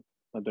around.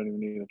 I don't even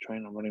need to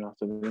train. I'm running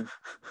after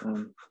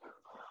them.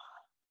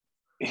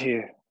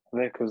 Yeah,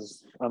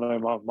 because I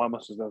know my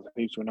missus does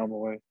heaps when I'm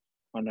away.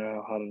 I know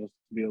how hard it is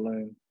to be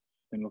alone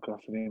and look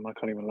after them. I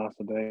can't even last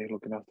a day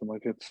looking after my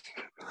kids.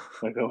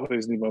 Like, I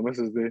always need my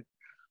missus there.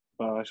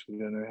 But I actually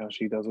don't know how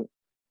she does it.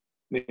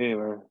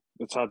 Yeah,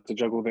 it's hard to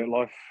juggle that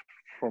life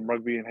from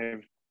rugby and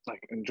have,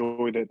 like,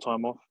 enjoy that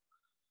time off.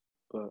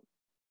 But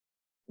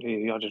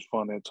yeah, I just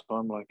find that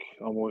time, like,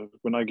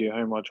 when I get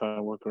home, I try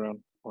and work around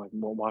like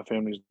what my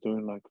family's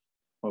doing. Like,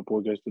 my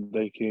boy goes to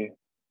daycare.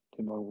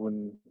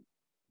 When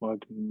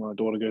my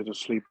daughter goes to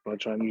sleep, I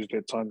try and use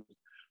that time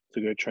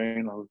to go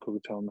train. I would quickly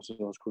tell Mrs.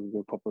 I was quickly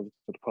go pop over to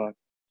the park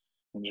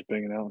and just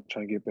bang it out and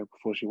try and get back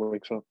before she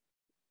wakes up.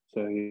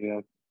 So yeah,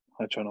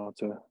 I try not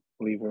to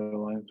leave her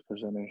alone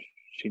because I know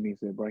she needs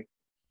that break.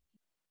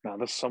 Now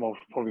this summer was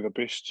probably the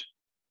best.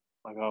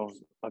 Like,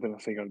 I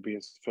didn't think I'd be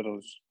as fit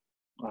as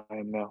I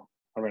am now.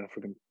 I ran a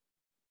freaking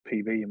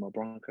PB in my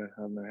Bronco.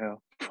 I don't know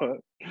how, but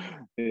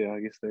yeah, I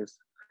guess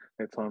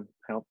that time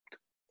helped.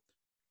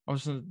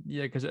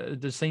 Yeah, because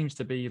there seems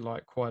to be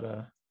like quite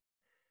a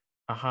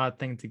hard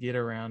thing to get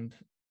around,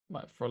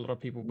 like for a lot of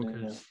people,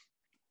 because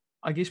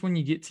I guess when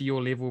you get to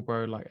your level,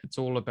 bro, like it's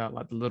all about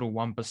like the little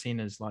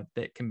 1%ers, like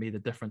that can be the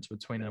difference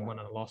between a win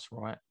and a loss,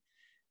 right?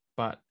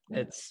 But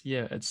it's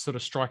sort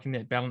of striking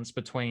that balance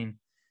between,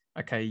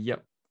 okay,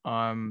 yep,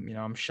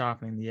 I'm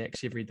sharpening the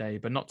axe every day,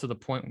 but not to the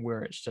point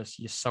where it's just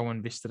you're so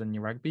invested in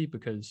your rugby,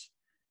 because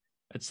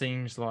it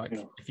seems like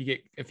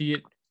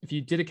if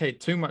you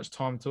dedicate too much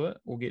time to it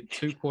or get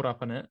too caught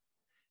up in it,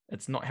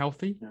 it's not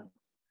healthy.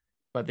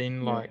 But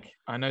then, like,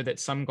 I know that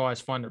some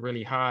guys find it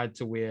really hard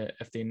to where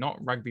if they're not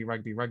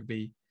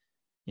rugby,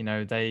 you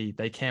know,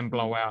 they can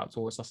blow out,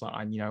 or it's just like,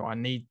 I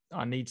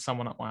need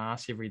someone up my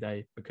ass every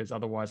day, because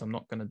otherwise I'm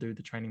not going to do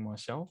the training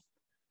myself.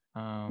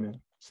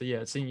 So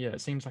it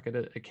seems like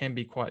it can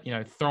be quite, you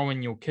know,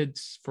 throwing your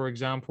kids, for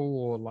example,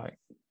 or like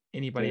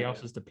anybody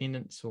else's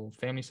dependents or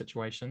family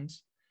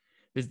situations.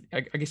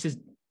 I guess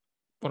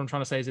what I'm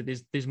trying to say is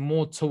that there's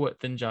more to it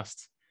than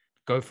just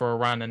go for a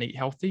run and eat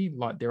healthy.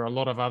 Like, there are a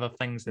lot of other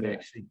things that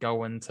actually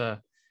go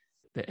into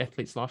the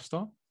athlete's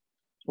lifestyle.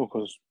 Well,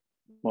 because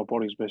my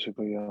body's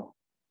basically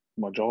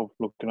my job,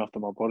 looking after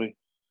my body,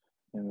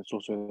 and it's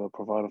also a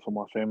provider for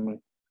my family,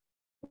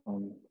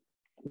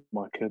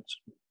 my kids,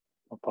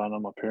 my partner,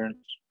 my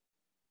parents,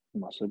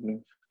 my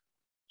siblings.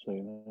 So,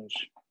 you know,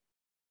 just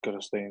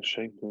gotta stay in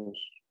shape, because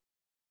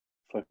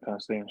if I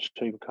can't stay in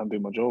shape, I can't do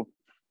my job.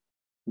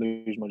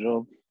 Lose my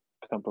job,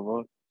 can't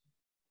provide.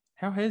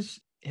 How has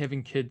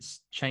having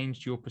kids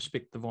changed your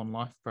perspective on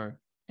life, bro?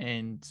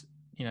 And,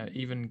 you know,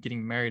 even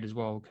getting married as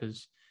well,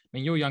 because I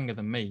mean, you're younger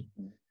than me,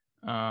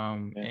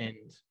 and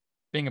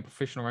being a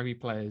professional rugby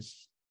player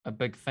is a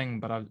big thing.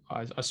 But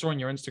I saw on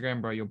your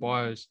Instagram, bro, your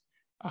bio's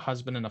a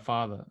husband and a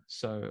father.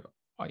 So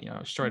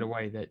straight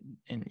away that,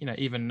 and you know,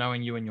 even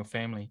knowing you and your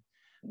family,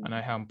 I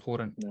know how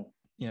important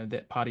you know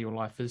that part of your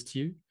life is to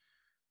you.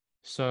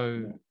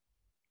 So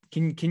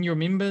can you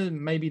remember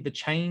maybe the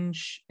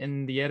change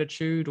in the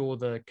attitude or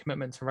the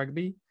commitment to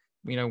rugby,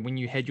 you know, when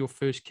you had your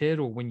first kid,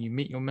 or when you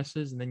met your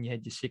missus and then you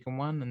had your second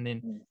one, and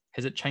then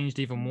has it changed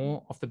even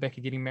more off the back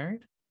of getting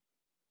married?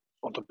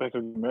 Off the back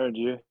of getting married,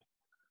 yeah.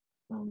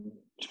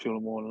 Just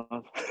feeling more in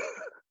love.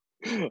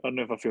 I don't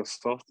know if I feel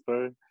soft,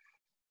 bro.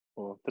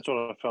 Well, that's what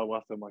I felt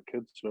after my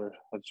kids were.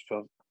 I just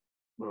felt,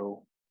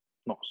 well,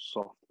 not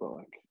soft, but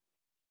like,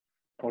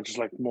 I was just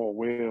like more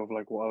aware of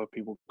like what other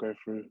people go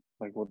through,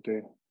 like what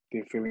their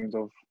feelings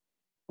of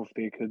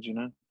their kids, you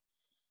know,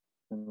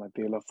 and like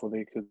their love for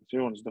their kids.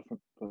 Everyone's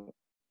different, but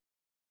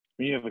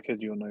when you have a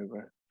kid, you'll know,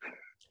 bro.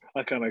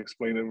 I can't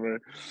explain it, bro.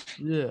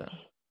 Yeah.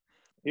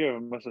 Yeah,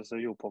 must have said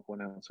you'll pop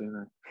one out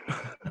soon.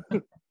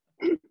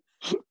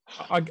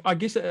 I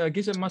guess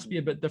it must be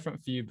a bit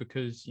different for you,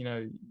 because you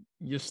know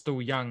you're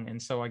still young,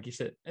 and so I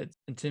guess it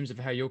in terms of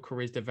how your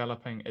career is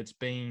developing, it's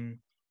been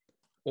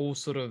all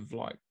sort of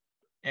like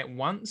at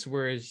once.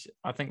 Whereas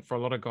I think for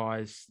a lot of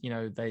guys, you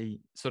know, they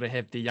sort of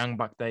have their young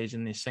buck days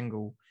and they're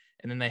single,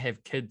 and then they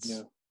have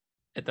kids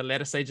at the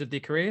latter stage of their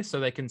career, so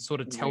they can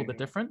sort of tell the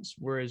difference.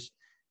 Whereas,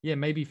 yeah,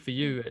 maybe for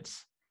you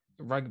it's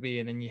rugby,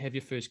 and then you have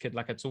your first kid,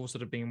 like it's all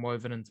sort of being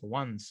woven into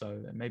one.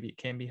 So maybe it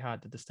can be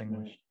hard to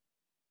distinguish.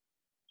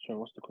 Sorry,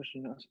 what's the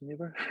question you're asking me,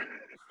 bro?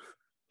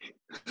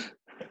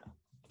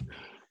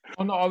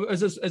 Oh no,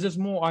 is this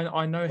more?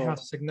 I know how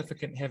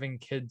significant having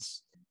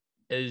kids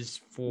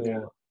is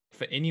for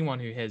anyone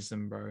who has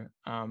them, bro.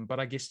 But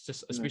I guess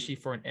just especially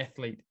for an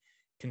athlete,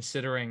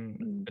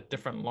 considering a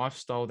different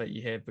lifestyle that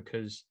you have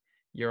because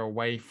you're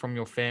away from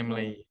your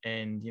family,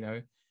 and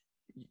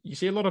you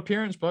see a lot of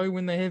parents, bro,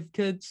 when they have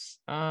kids,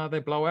 they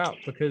blow out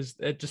because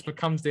it just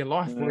becomes their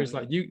life. Whereas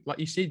like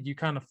you said, you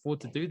can't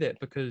afford to do that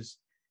because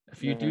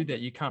if you do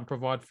that, you can't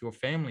provide for your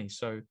family.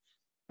 So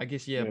I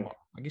guess, I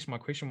guess my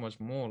question was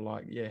more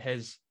like,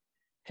 has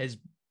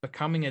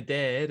becoming a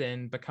dad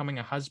and becoming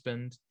a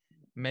husband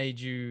made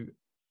you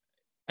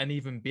an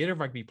even better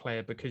rugby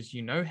player because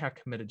you know how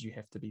committed you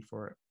have to be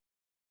for it?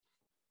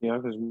 Yeah,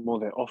 there's more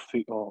that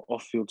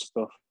off-field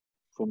stuff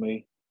for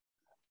me.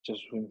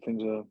 Just when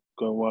things are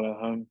going well at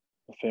home,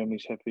 the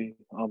family's happy,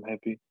 I'm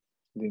happy,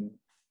 then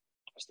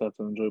I start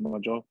to enjoy my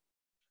job,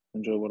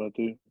 enjoy what I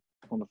do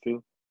on the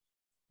field.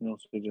 And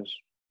also just,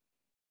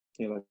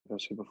 like I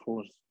said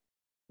before,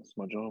 it's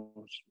my job,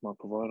 it's my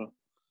provider.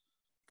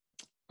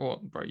 Well,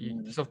 bro,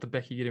 just off the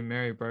back of getting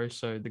married, bro,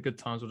 so the good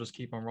times will just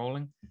keep on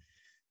rolling.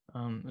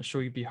 I'm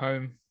sure you'll be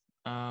home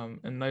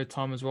in no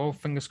time as well.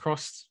 Fingers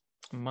crossed,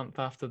 a month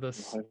after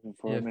this.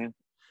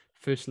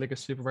 First leg of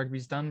Super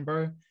Rugby's done,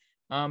 bro.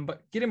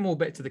 But getting more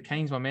back to the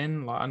Canes, my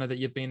man, like I know that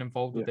you've been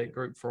involved with that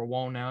group for a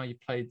while now. You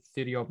played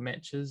 30-odd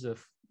matches,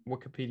 if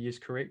Wikipedia is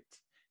correct.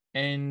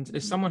 And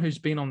as someone who's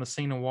been on the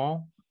scene a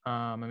while,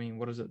 I mean,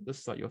 what is it? This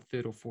is like your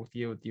third or fourth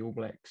year with the All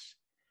Blacks.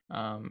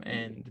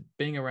 And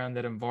being around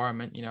that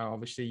environment,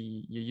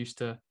 obviously you're used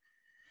to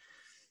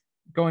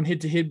going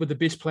head to head with the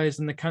best players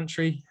in the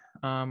country.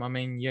 I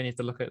mean, you only have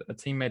to look at a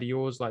teammate of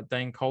yours like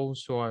Dane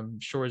Coles, who I'm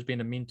sure has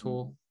been a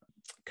mentor,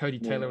 Cody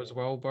Taylor as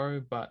well, bro.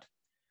 But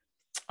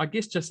I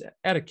guess just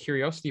out of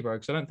curiosity, bro,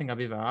 because I don't think I've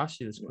ever asked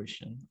you this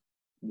question.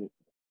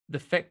 The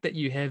fact that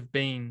you have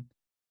been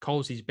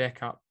Colesy's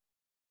backup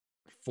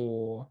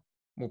for,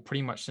 well,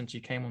 pretty much since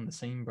you came on the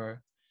scene, bro,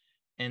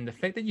 and the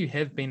fact that you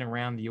have been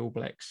around the All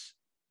Blacks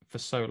for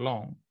so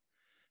long,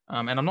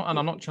 and I'm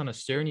not trying to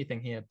stir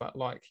anything here, but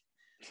like,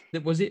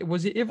 was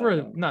it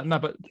ever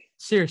but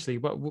seriously,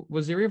 but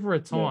was there ever a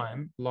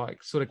time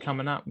like sort of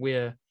coming up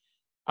where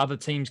other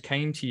teams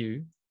came to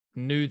you,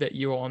 knew that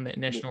you were on that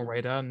national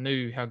radar,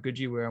 knew how good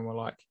you were, and were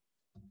like,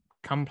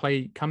 come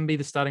be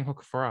the starting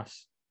hooker for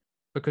us?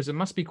 Because it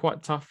must be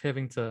quite tough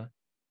having to,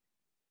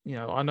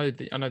 I know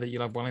that you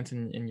love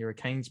Wellington and you're a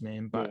Canes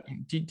man, but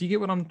do you get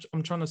what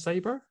I'm trying to say,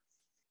 bro?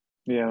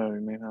 Yeah, I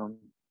mean,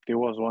 there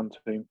was one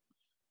team,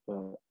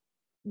 but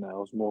no, it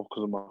was more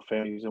because of my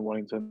family's in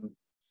Wellington.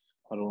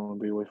 I don't want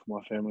to be away from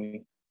my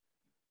family.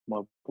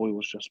 My boy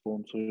was just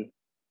born too,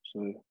 so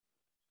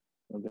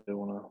I didn't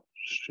want to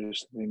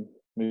stress them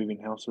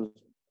moving houses,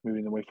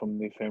 moving away from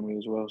their family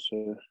as well.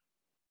 So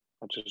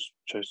I just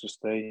chose to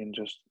stay and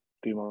just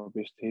do my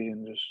best here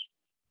and just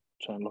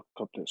try and lock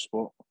up that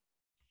spot.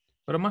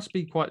 But it must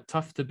be quite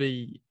tough to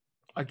be,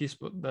 I guess,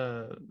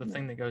 the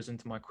thing that goes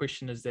into my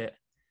question is that,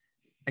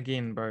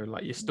 again, bro,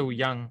 like you're still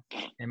young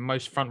and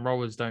most front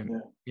rowers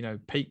don't,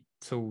 peak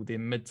till their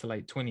mid to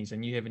late 20s,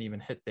 and you haven't even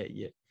hit that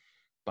yet.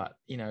 But,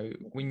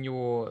 when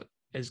you're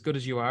as good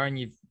as you are, and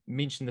you've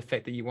mentioned the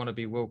fact that you want to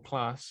be world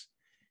class,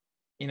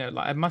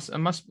 like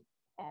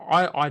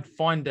I'd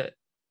find it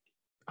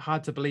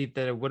hard to believe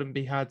that it wouldn't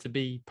be hard to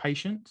be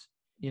patient,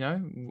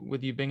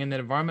 with you being in that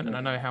environment. And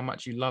I know how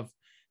much you love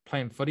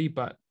playing footy,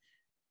 but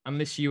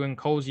unless you and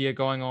Colsey are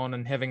going on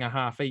and having a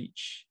half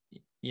each,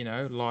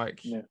 I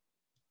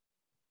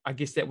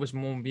guess that was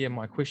more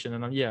my question.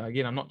 And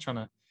again, I'm not trying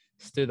to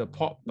stir the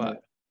pot,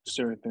 but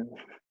stir it.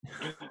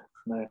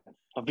 No,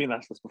 I've been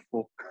asked this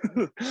before.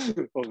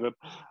 All good.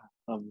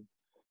 No,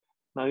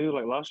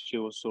 like last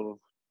year was sort of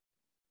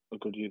a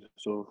good year.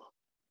 Sort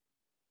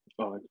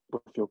of like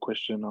with your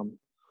question.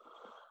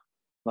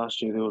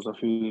 Last year there was a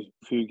few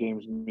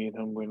games me and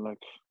him went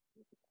like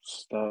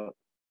start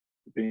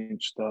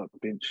bench.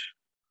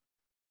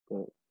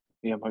 But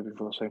yeah, I'm hoping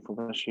for the same for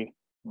this year.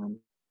 And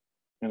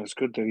it's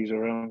good that he's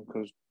around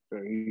because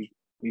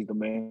he's the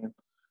man.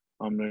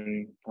 I'm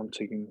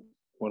taking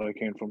what I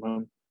can from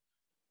him.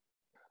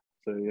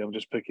 So yeah, I'm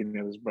just picking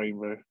at his brain,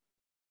 bro,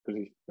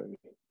 because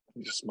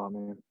he's a smart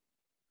man.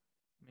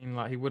 I mean,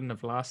 like he wouldn't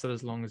have lasted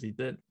as long as he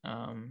did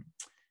had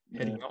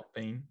he not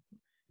been.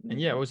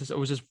 And it was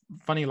just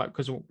funny, like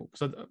because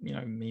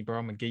me, bro,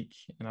 I'm a geek,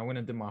 and I went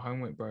and did my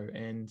homework, bro.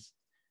 And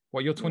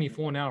you're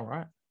 24 now,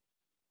 right?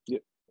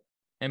 Yep.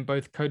 And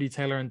both Cody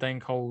Taylor and Dane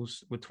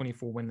Coles were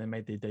 24 when they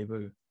made their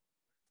debut.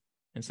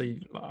 And so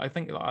I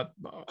think,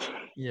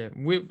 again,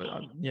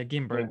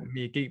 bro,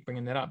 me a geek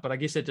bringing that up, but I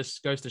guess it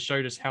just goes to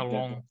show just how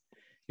long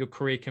your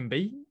career can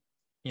be,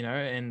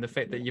 and the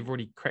fact that you've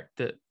already cracked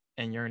it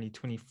and you're only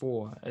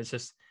 24. It's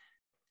just,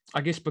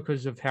 I guess,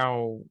 because of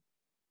how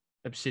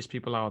obsessed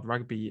people are with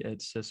rugby,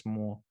 it's just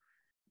more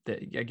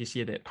that I guess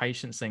that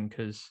patience thing,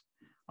 because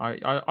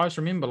I just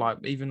remember like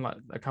even like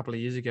a couple of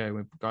years ago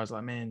when guys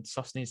like, man,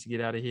 Sus needs to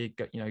get out of here,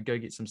 go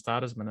get some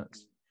starters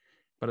minutes.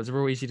 But it's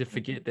real easy to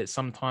forget that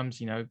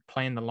sometimes,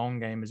 playing the long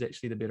game is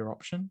actually the better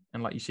option.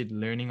 And like you said,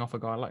 learning off a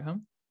guy like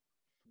him.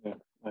 Yeah,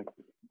 like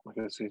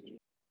I said,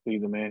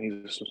 he's the man.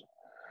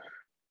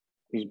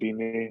 He's been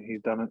there.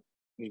 He's done it.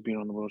 He's been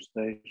on the world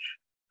stage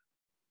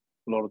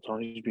a lot of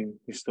times.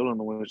 He's still on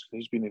the world stage.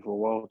 He's been there for a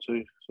while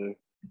too. So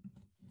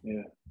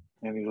yeah,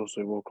 and he's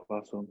also world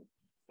class on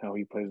how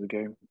he plays the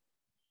game.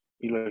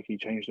 He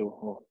changed it.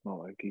 Well, not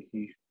like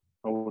he.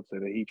 I would say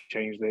that he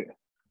changed that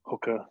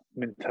hooker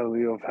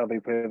mentality of how they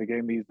play the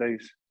game these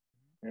days.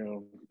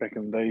 Back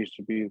in the day, used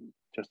to be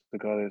just the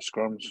guy that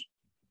scrums,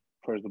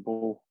 throws the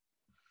ball.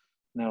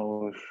 Now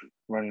we're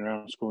running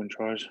around scoring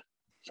tries,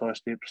 side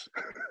steps,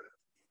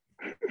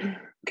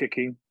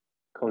 kicking,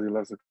 because he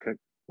loves to kick.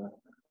 But,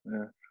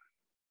 yeah,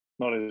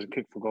 not as a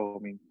kick for goal.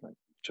 I mean, like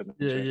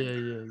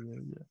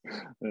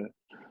Yeah.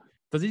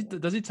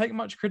 Does he take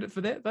much credit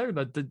for that though?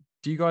 Like, do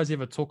you guys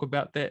ever talk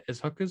about that as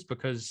hookers?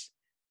 Because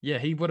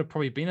he would have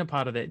probably been a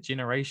part of that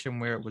generation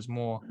where it was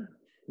more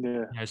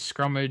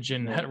scrummage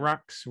and hit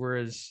rucks,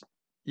 whereas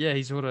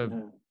he sort of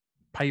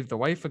paved the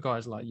way for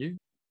guys like you.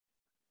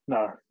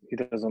 No, he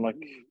doesn't like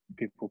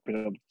people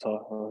putting up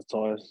the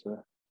tires.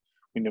 So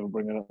we never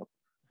bring it up.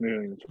 We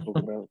don't even talk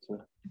about it.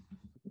 So,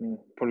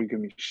 probably give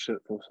me shit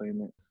for saying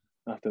that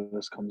after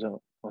this comes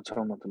out. I'll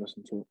tell him not to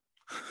listen to it.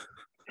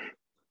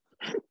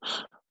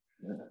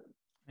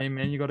 Hey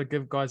man, you got to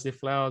give guys their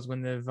flowers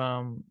when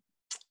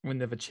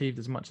they've achieved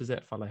as much as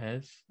that fella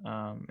has,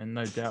 and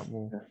no doubt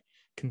will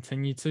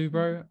continue to,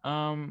 bro.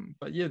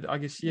 But I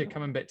guess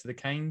coming back to the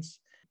Canes,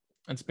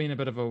 it's been a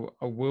bit of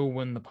a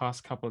whirlwind the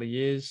past couple of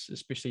years,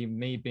 especially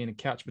me being a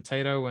couch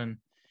potato and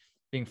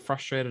being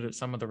frustrated at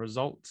some of the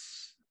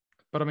results.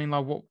 But I mean,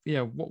 like,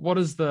 what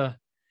is the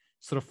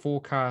sort of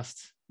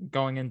forecast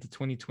going into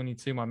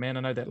 2022, my man?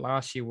 I know that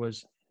last year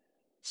was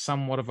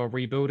somewhat of a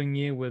rebuilding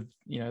year with,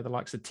 the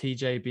likes of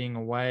TJ being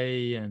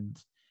away and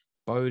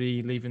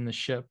Bodie leaving the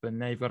ship, and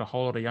now you've got a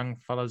whole lot of young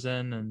fellas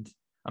in, and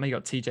I know you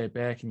got TJ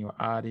back and your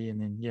Artie,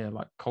 and then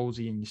like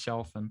Colsey and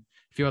yourself and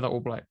a few other All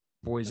Black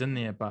boys in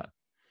there. But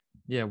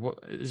what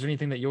is there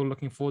anything that you're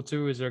looking forward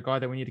to? Is there a guy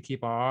that we need to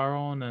keep our eye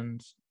on?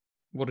 And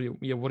what are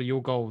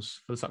your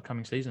goals for this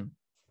upcoming season?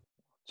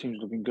 Team's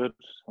looking good.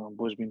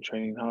 Boys been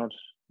training hard.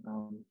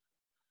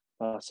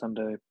 Last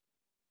Sunday, I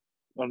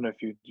don't know if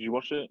did you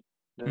watch it?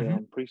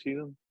 The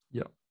preseason.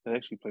 Yeah, they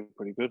actually played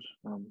pretty good.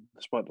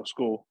 Despite the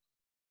score,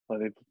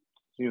 like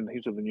even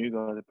heaps of the new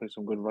guys, they played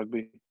some good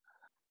rugby.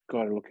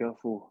 Guy to look out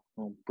for,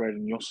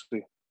 Braden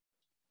Yossi.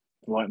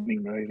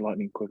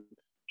 Lightning quick,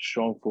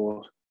 strong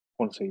for. I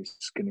want to say he's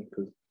skinny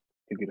because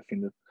he'll get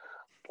offended,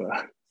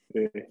 but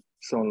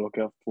someone to look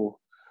out for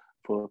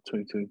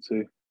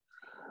 2022.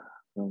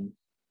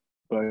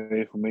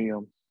 But for me,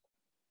 I'm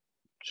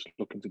just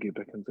looking to get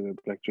back into the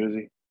black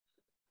jersey,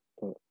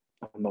 but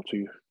I'm not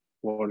too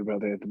worried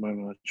about that at the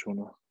moment. I just want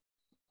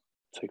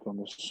to take on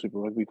this Super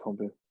Rugby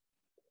comp,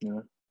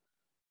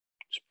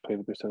 just play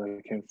the best that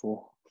I can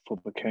for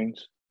the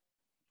Canes.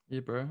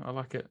 Yeah, bro, I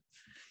like it.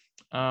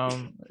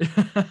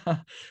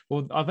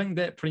 Well, I think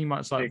that pretty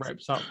much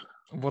wraps up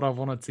what I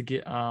wanted to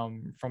get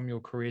from your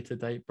career to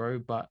date, bro.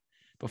 But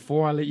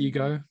before I let you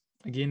go,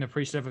 again,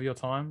 appreciative of your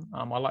time.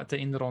 I like to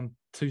end it on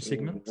 2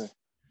 segments.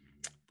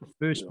 The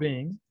first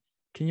being,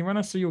 can you run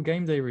us through your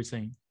game day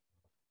routine?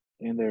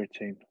 Game day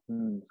routine.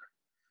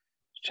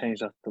 It's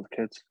changed after the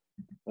kids.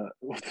 But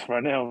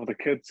right now, with the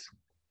kids,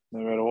 no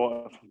matter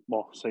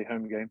what, say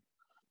home game,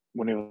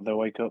 whenever they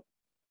wake up,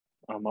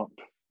 I'm up.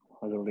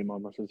 I gotta leave my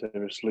missus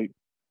there asleep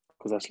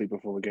because I sleep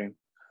before the game.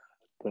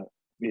 But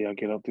I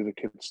get up, do the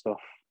kids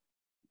stuff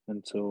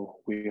until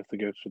we have to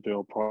go to do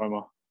our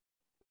primer,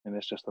 and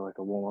it's just like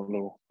a warm up,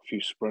 little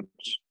few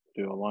sprints,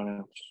 do our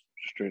lineouts,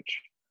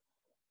 stretch.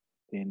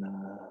 Then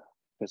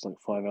it's like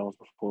 5 hours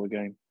before the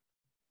game.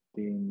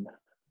 Then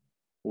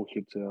we'll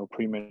head to our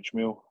pre-match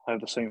meal. I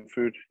have the same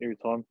food every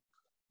time: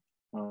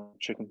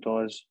 chicken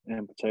thighs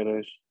and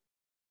potatoes,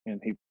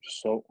 and heaps of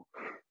salt,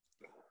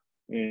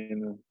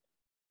 and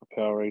a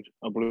Powerade,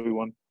 a blue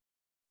one,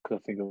 because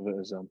I think of it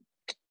as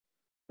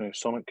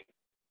Sonic,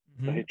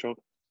 the Hedgehog.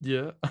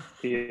 Yeah. I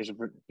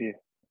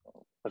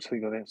just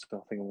think of that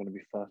stuff. I think I'm going to be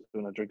fast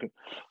when I drink it.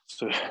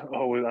 So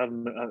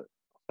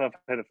I've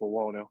had it for a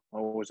while now. I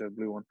always have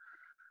blue one.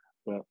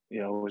 But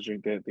I always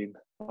drink that. Then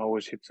I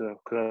always hit because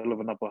I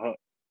live in Upper Hutt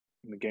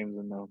in the games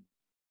in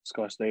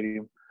Sky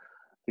Stadium.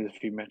 There's a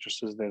few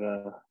mattresses that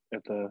are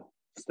at the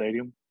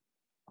stadium.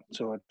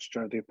 So I just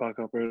try to park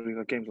up early.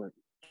 The game's like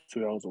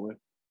 2 hours away,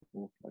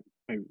 or like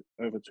maybe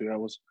over 2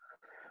 hours.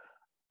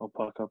 I'll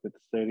park up at the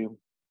stadium,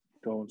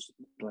 go and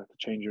like the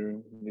change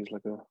room. There's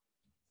like a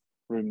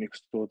room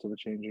next door to the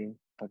change room,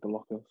 like the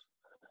lockers,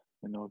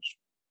 and I'll just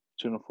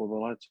turn off all the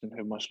lights and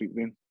have my sleep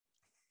then,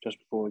 just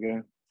before the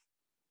game.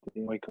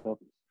 Then wake up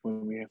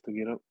when we have to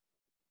get up.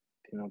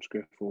 Then I'll just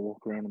go for a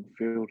walk around on the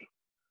field.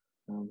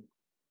 And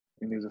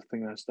there's a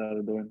thing I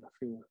started doing, I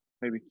feel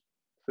maybe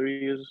 3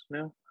 years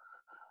now.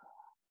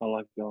 I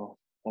like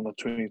on the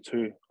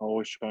 22. I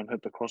always try and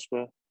hit the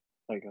crossbar,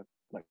 like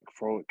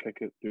throw it, kick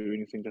it, do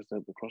anything just to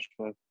hit the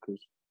crossbar.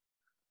 Because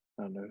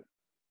I don't know,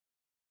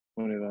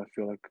 whenever I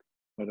feel like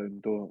I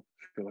don't do it,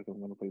 I feel like I'm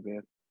gonna play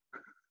bad.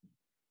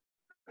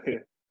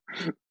 Yeah,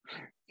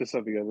 just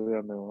something I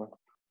don't know.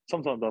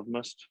 Sometimes I've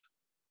missed.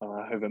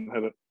 I haven't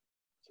hit it,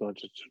 so I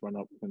just run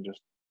up and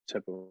just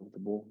tap it with the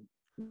ball.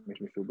 It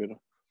makes me feel better.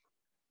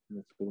 And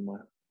that's a bit of my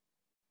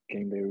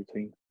game day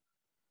routine.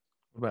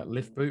 What about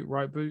left boot,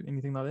 right boot,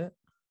 anything like that?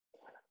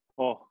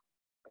 Oh,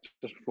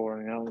 just before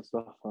running out and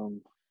stuff.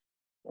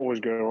 Always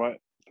go right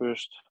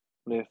first,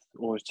 left.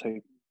 Always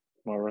take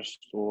my wrist.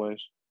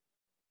 Always.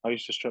 I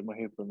used to strap my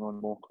head, but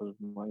not more because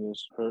my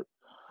ears hurt.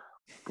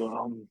 But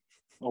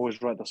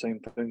always write the same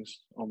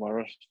things on my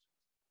wrist.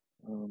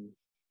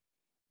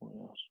 What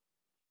else?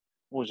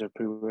 Always have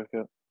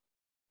pre-workout,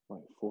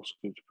 like 4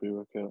 scoops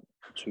pre-workout,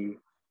 2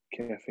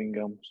 caffeine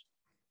gums,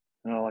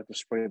 and I like to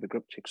spray the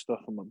grip check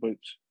stuff on my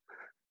boots.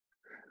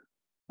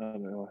 I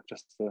don't know,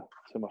 just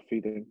to my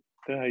feet in.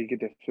 You know how you get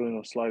that feeling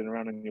of sliding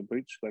around in your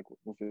boots, like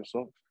with your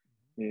socks?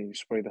 Yeah, you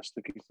spray that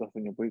sticky stuff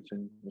in your boots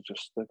and it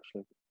just sticks,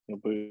 like your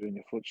boot and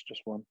your foot's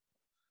just one.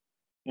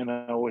 And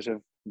I always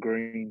have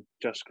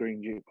just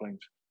green jet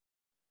planes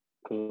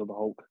because of the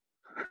Hulk.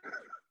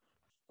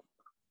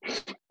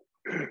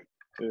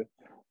 Yeah.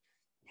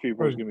 A few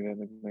boys give me that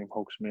nickname,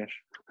 Hulk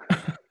Smash.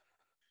 I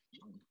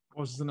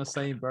was just gonna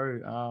say,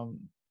 bro,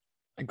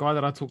 a guy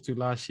that I talked to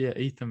last year,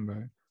 Ethan,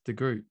 bro, the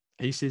group,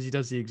 he says he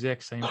does the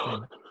exact same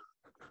thing.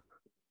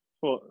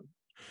 What?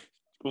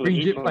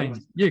 Green jet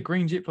planes. Yeah,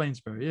 green jet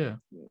planes, bro. Yeah.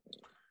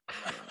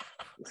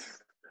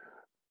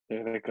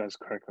 Yeah, that guy's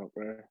crack up,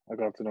 bro. I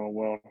got to know him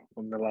well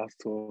on the last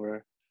tour, bro.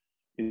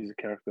 He's a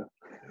character.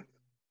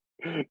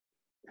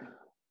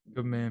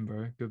 Good man,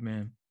 bro. Good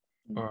man.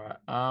 All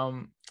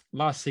right.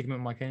 Last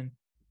segment, my Ken.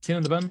 10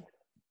 in the bin.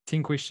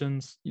 10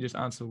 questions. You just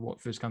answer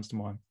what first comes to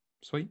mind.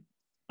 Sweet.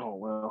 Oh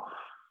well.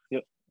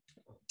 Yep.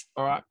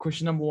 All right.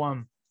 Question number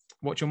 1.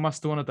 What's your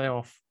must do on a day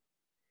off?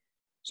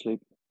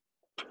 Sleep.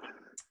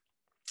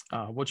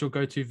 What's your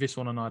go-to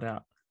vessel on a night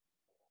out?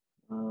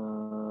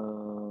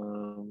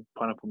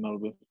 Pineapple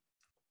Malibu.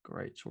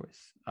 Great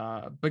choice.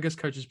 Biggest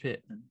coach's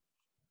pet?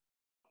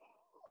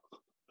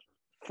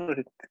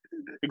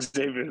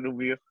 Xavier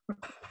Nubia.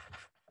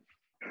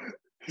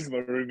 He's my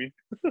roomie.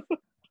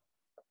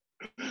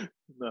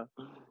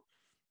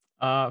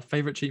 No.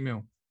 Favorite cheat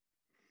meal?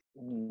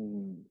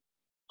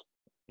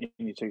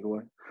 Any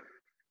takeaway?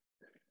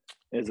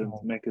 As in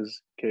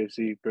Macca's,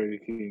 KFC, Burger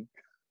King.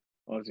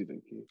 Honestly,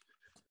 don't care.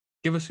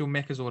 Give us your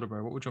Macca's order,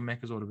 bro. What would your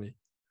Macca's order be?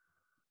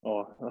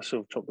 Oh, I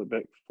still chopped it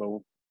back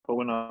but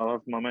when I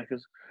love my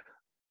Macca's,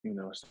 I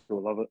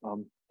still love it.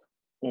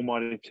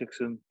 Almighty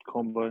Texan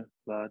combo,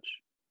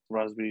 large,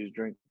 raspberries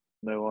drink,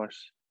 no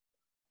ice,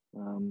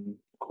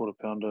 quarter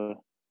pounder.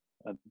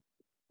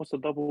 What's the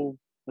double?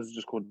 This is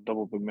just called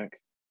double Big Mac.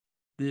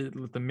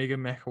 The Mega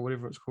Mac or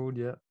whatever it's called,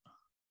 yeah.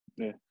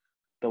 Yeah,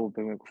 double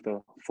Big Mac with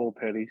the 4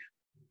 patties,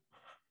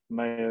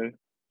 mayo,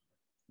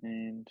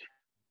 and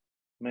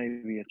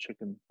maybe a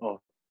chicken.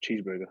 Oh,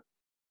 cheeseburger.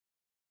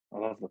 I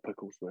love the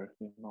pickles, bro.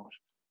 They're nice.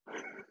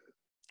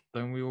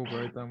 Don't we all,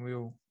 bro? Don't we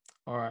all?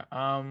 All right.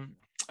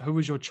 Who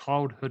was your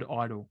childhood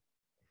idol?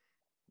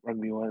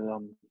 Rugby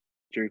was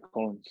Jerry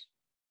Collins.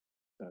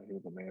 He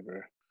was the man, bro.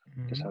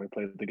 Mm-hmm. Just how he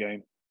played the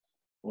game.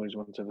 Always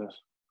wanted to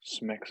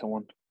smack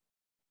someone.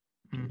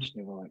 Mm-hmm. Just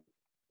never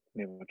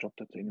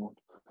dropped it to anyone.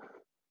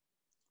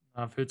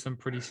 I've heard some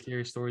pretty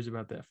scary stories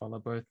about that fella,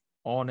 both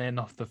on and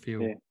off the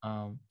field.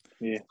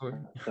 Yeah.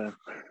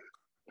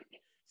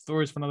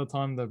 Stories for another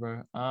time, though,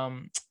 bro.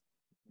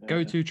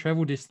 Go-to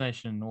travel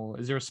destination, or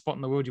is there a spot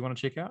in the world you want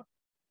to check out?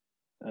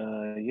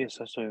 Yes,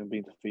 I still haven't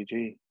been to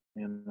Fiji,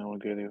 and I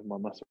want to go there with my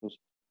muscles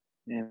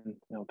and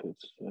our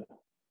kids.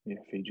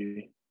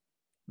 Fiji.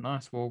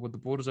 Nice. Well, with the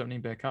borders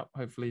opening back up,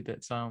 hopefully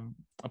that's a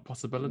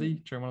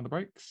possibility during one of the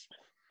breaks.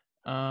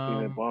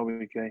 Bye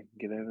weekend,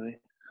 get over there.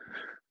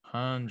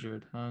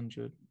 100.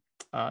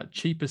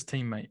 Cheapest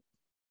teammate.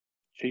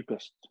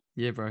 Cheapest.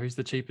 Yeah, bro. Who's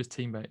the cheapest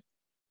teammate?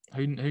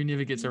 Who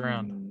never gets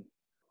around?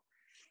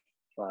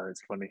 Oh,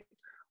 it's funny.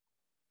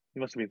 You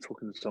must have been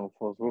talking to someone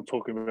else. We were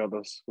talking about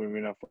this when we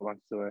went out for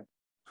lunch today.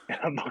 And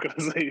I'm not going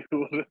to say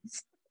who it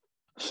is.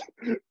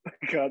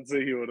 I can't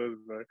say who it is,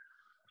 bro.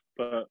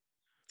 But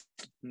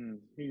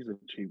he's a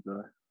cheap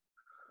guy.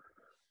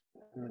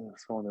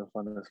 Someone that I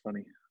find that's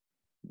funny.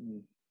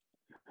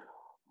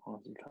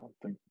 Honestly, can't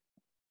think.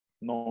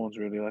 No one's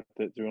really like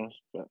that, to be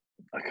honest. But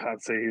I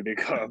can't say who they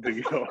can't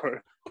think of.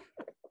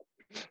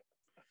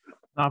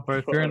 Nah,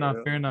 bro. Fair enough.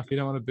 You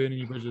don't want to burn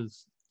any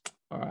bridges.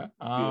 All right.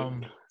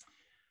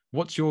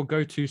 What's your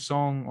go-to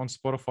song on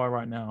Spotify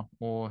right now,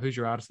 or who's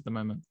your artist at the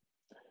moment?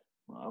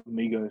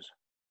 Migos.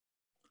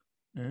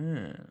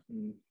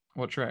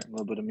 What track? A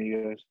little bit of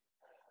Migos.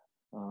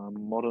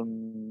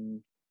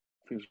 Modern.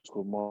 I think it's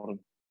called Modern.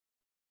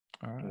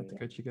 All right, I have to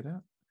go check it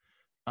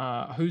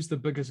out. Who's the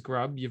biggest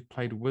grub you've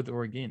played with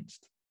or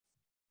against?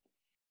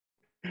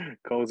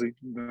 Colsey.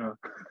 No.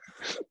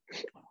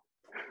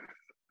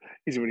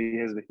 he already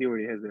has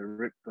the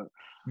rip, but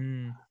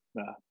nah.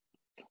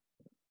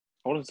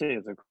 I wouldn't say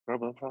it's a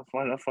grub. I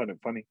find it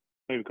funny.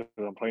 Maybe because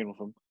I'm playing with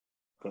him,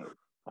 but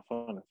I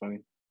find it funny.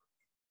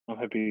 I'm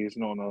happy he's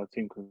not on another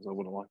team because I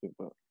wouldn't like it,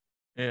 but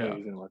Yeah.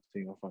 he's in my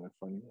team. I find it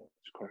funny.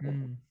 It's quite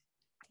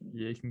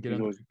Yeah, you can get he's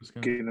under always people's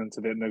skin. getting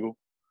into that niggle.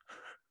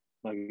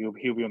 Like he'll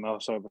be on the other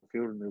side of the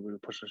field and they'll be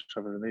pushing each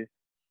other in there.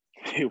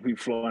 He'll be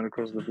flying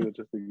across the field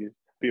just to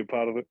be a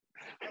part of it.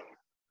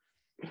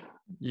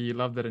 Yeah, you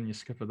love that in your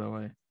skipper though,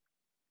 eh?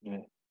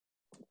 Yeah.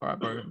 All right,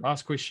 bro.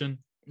 Last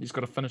question. You just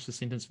got to finish the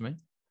sentence for me.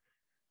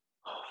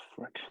 Oh,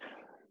 frick.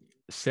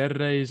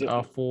 Saturdays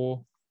are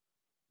for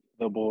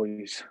the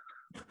boys.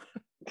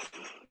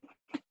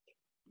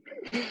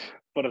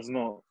 But it's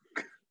not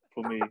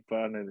for me, but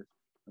I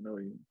know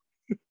you.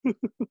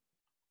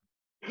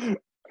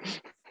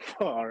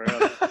 Far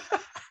out.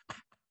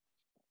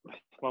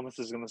 My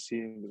missus gonna see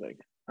him and be like,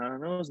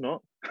 no, it's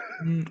not.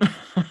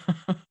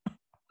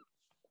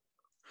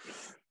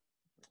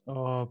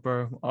 Oh,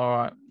 bro. All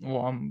right.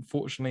 Well,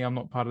 unfortunately, I'm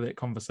not part of that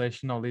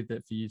conversation. I'll leave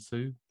that for you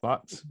too.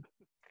 But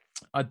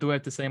I do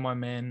have to say, my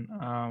man,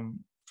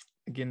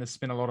 again, this has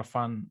been a lot of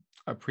fun.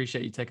 I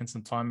appreciate you taking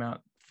some time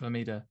out for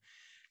me to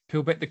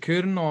peel back the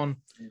curtain on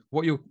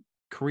what your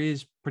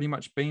career's pretty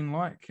much been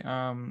like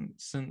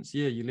since,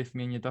 you left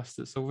me in your dust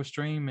at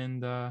Silverstream.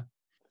 And,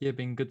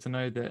 been good to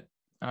know that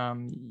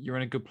you're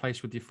in a good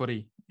place with your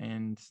footy,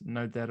 and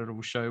no doubt it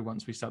will show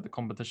once we start the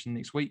competition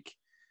next week.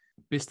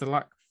 Best of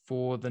luck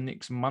for the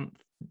next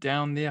month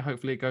down there.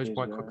 Hopefully it goes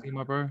by quickly,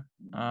 my bro.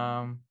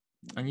 And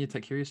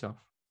take care of yourself.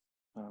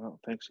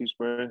 Thanks,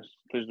 bro.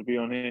 Pleasure to be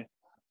on here.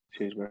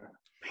 Cheers, bro.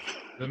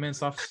 Good man,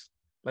 Stuffs.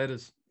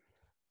 Laters.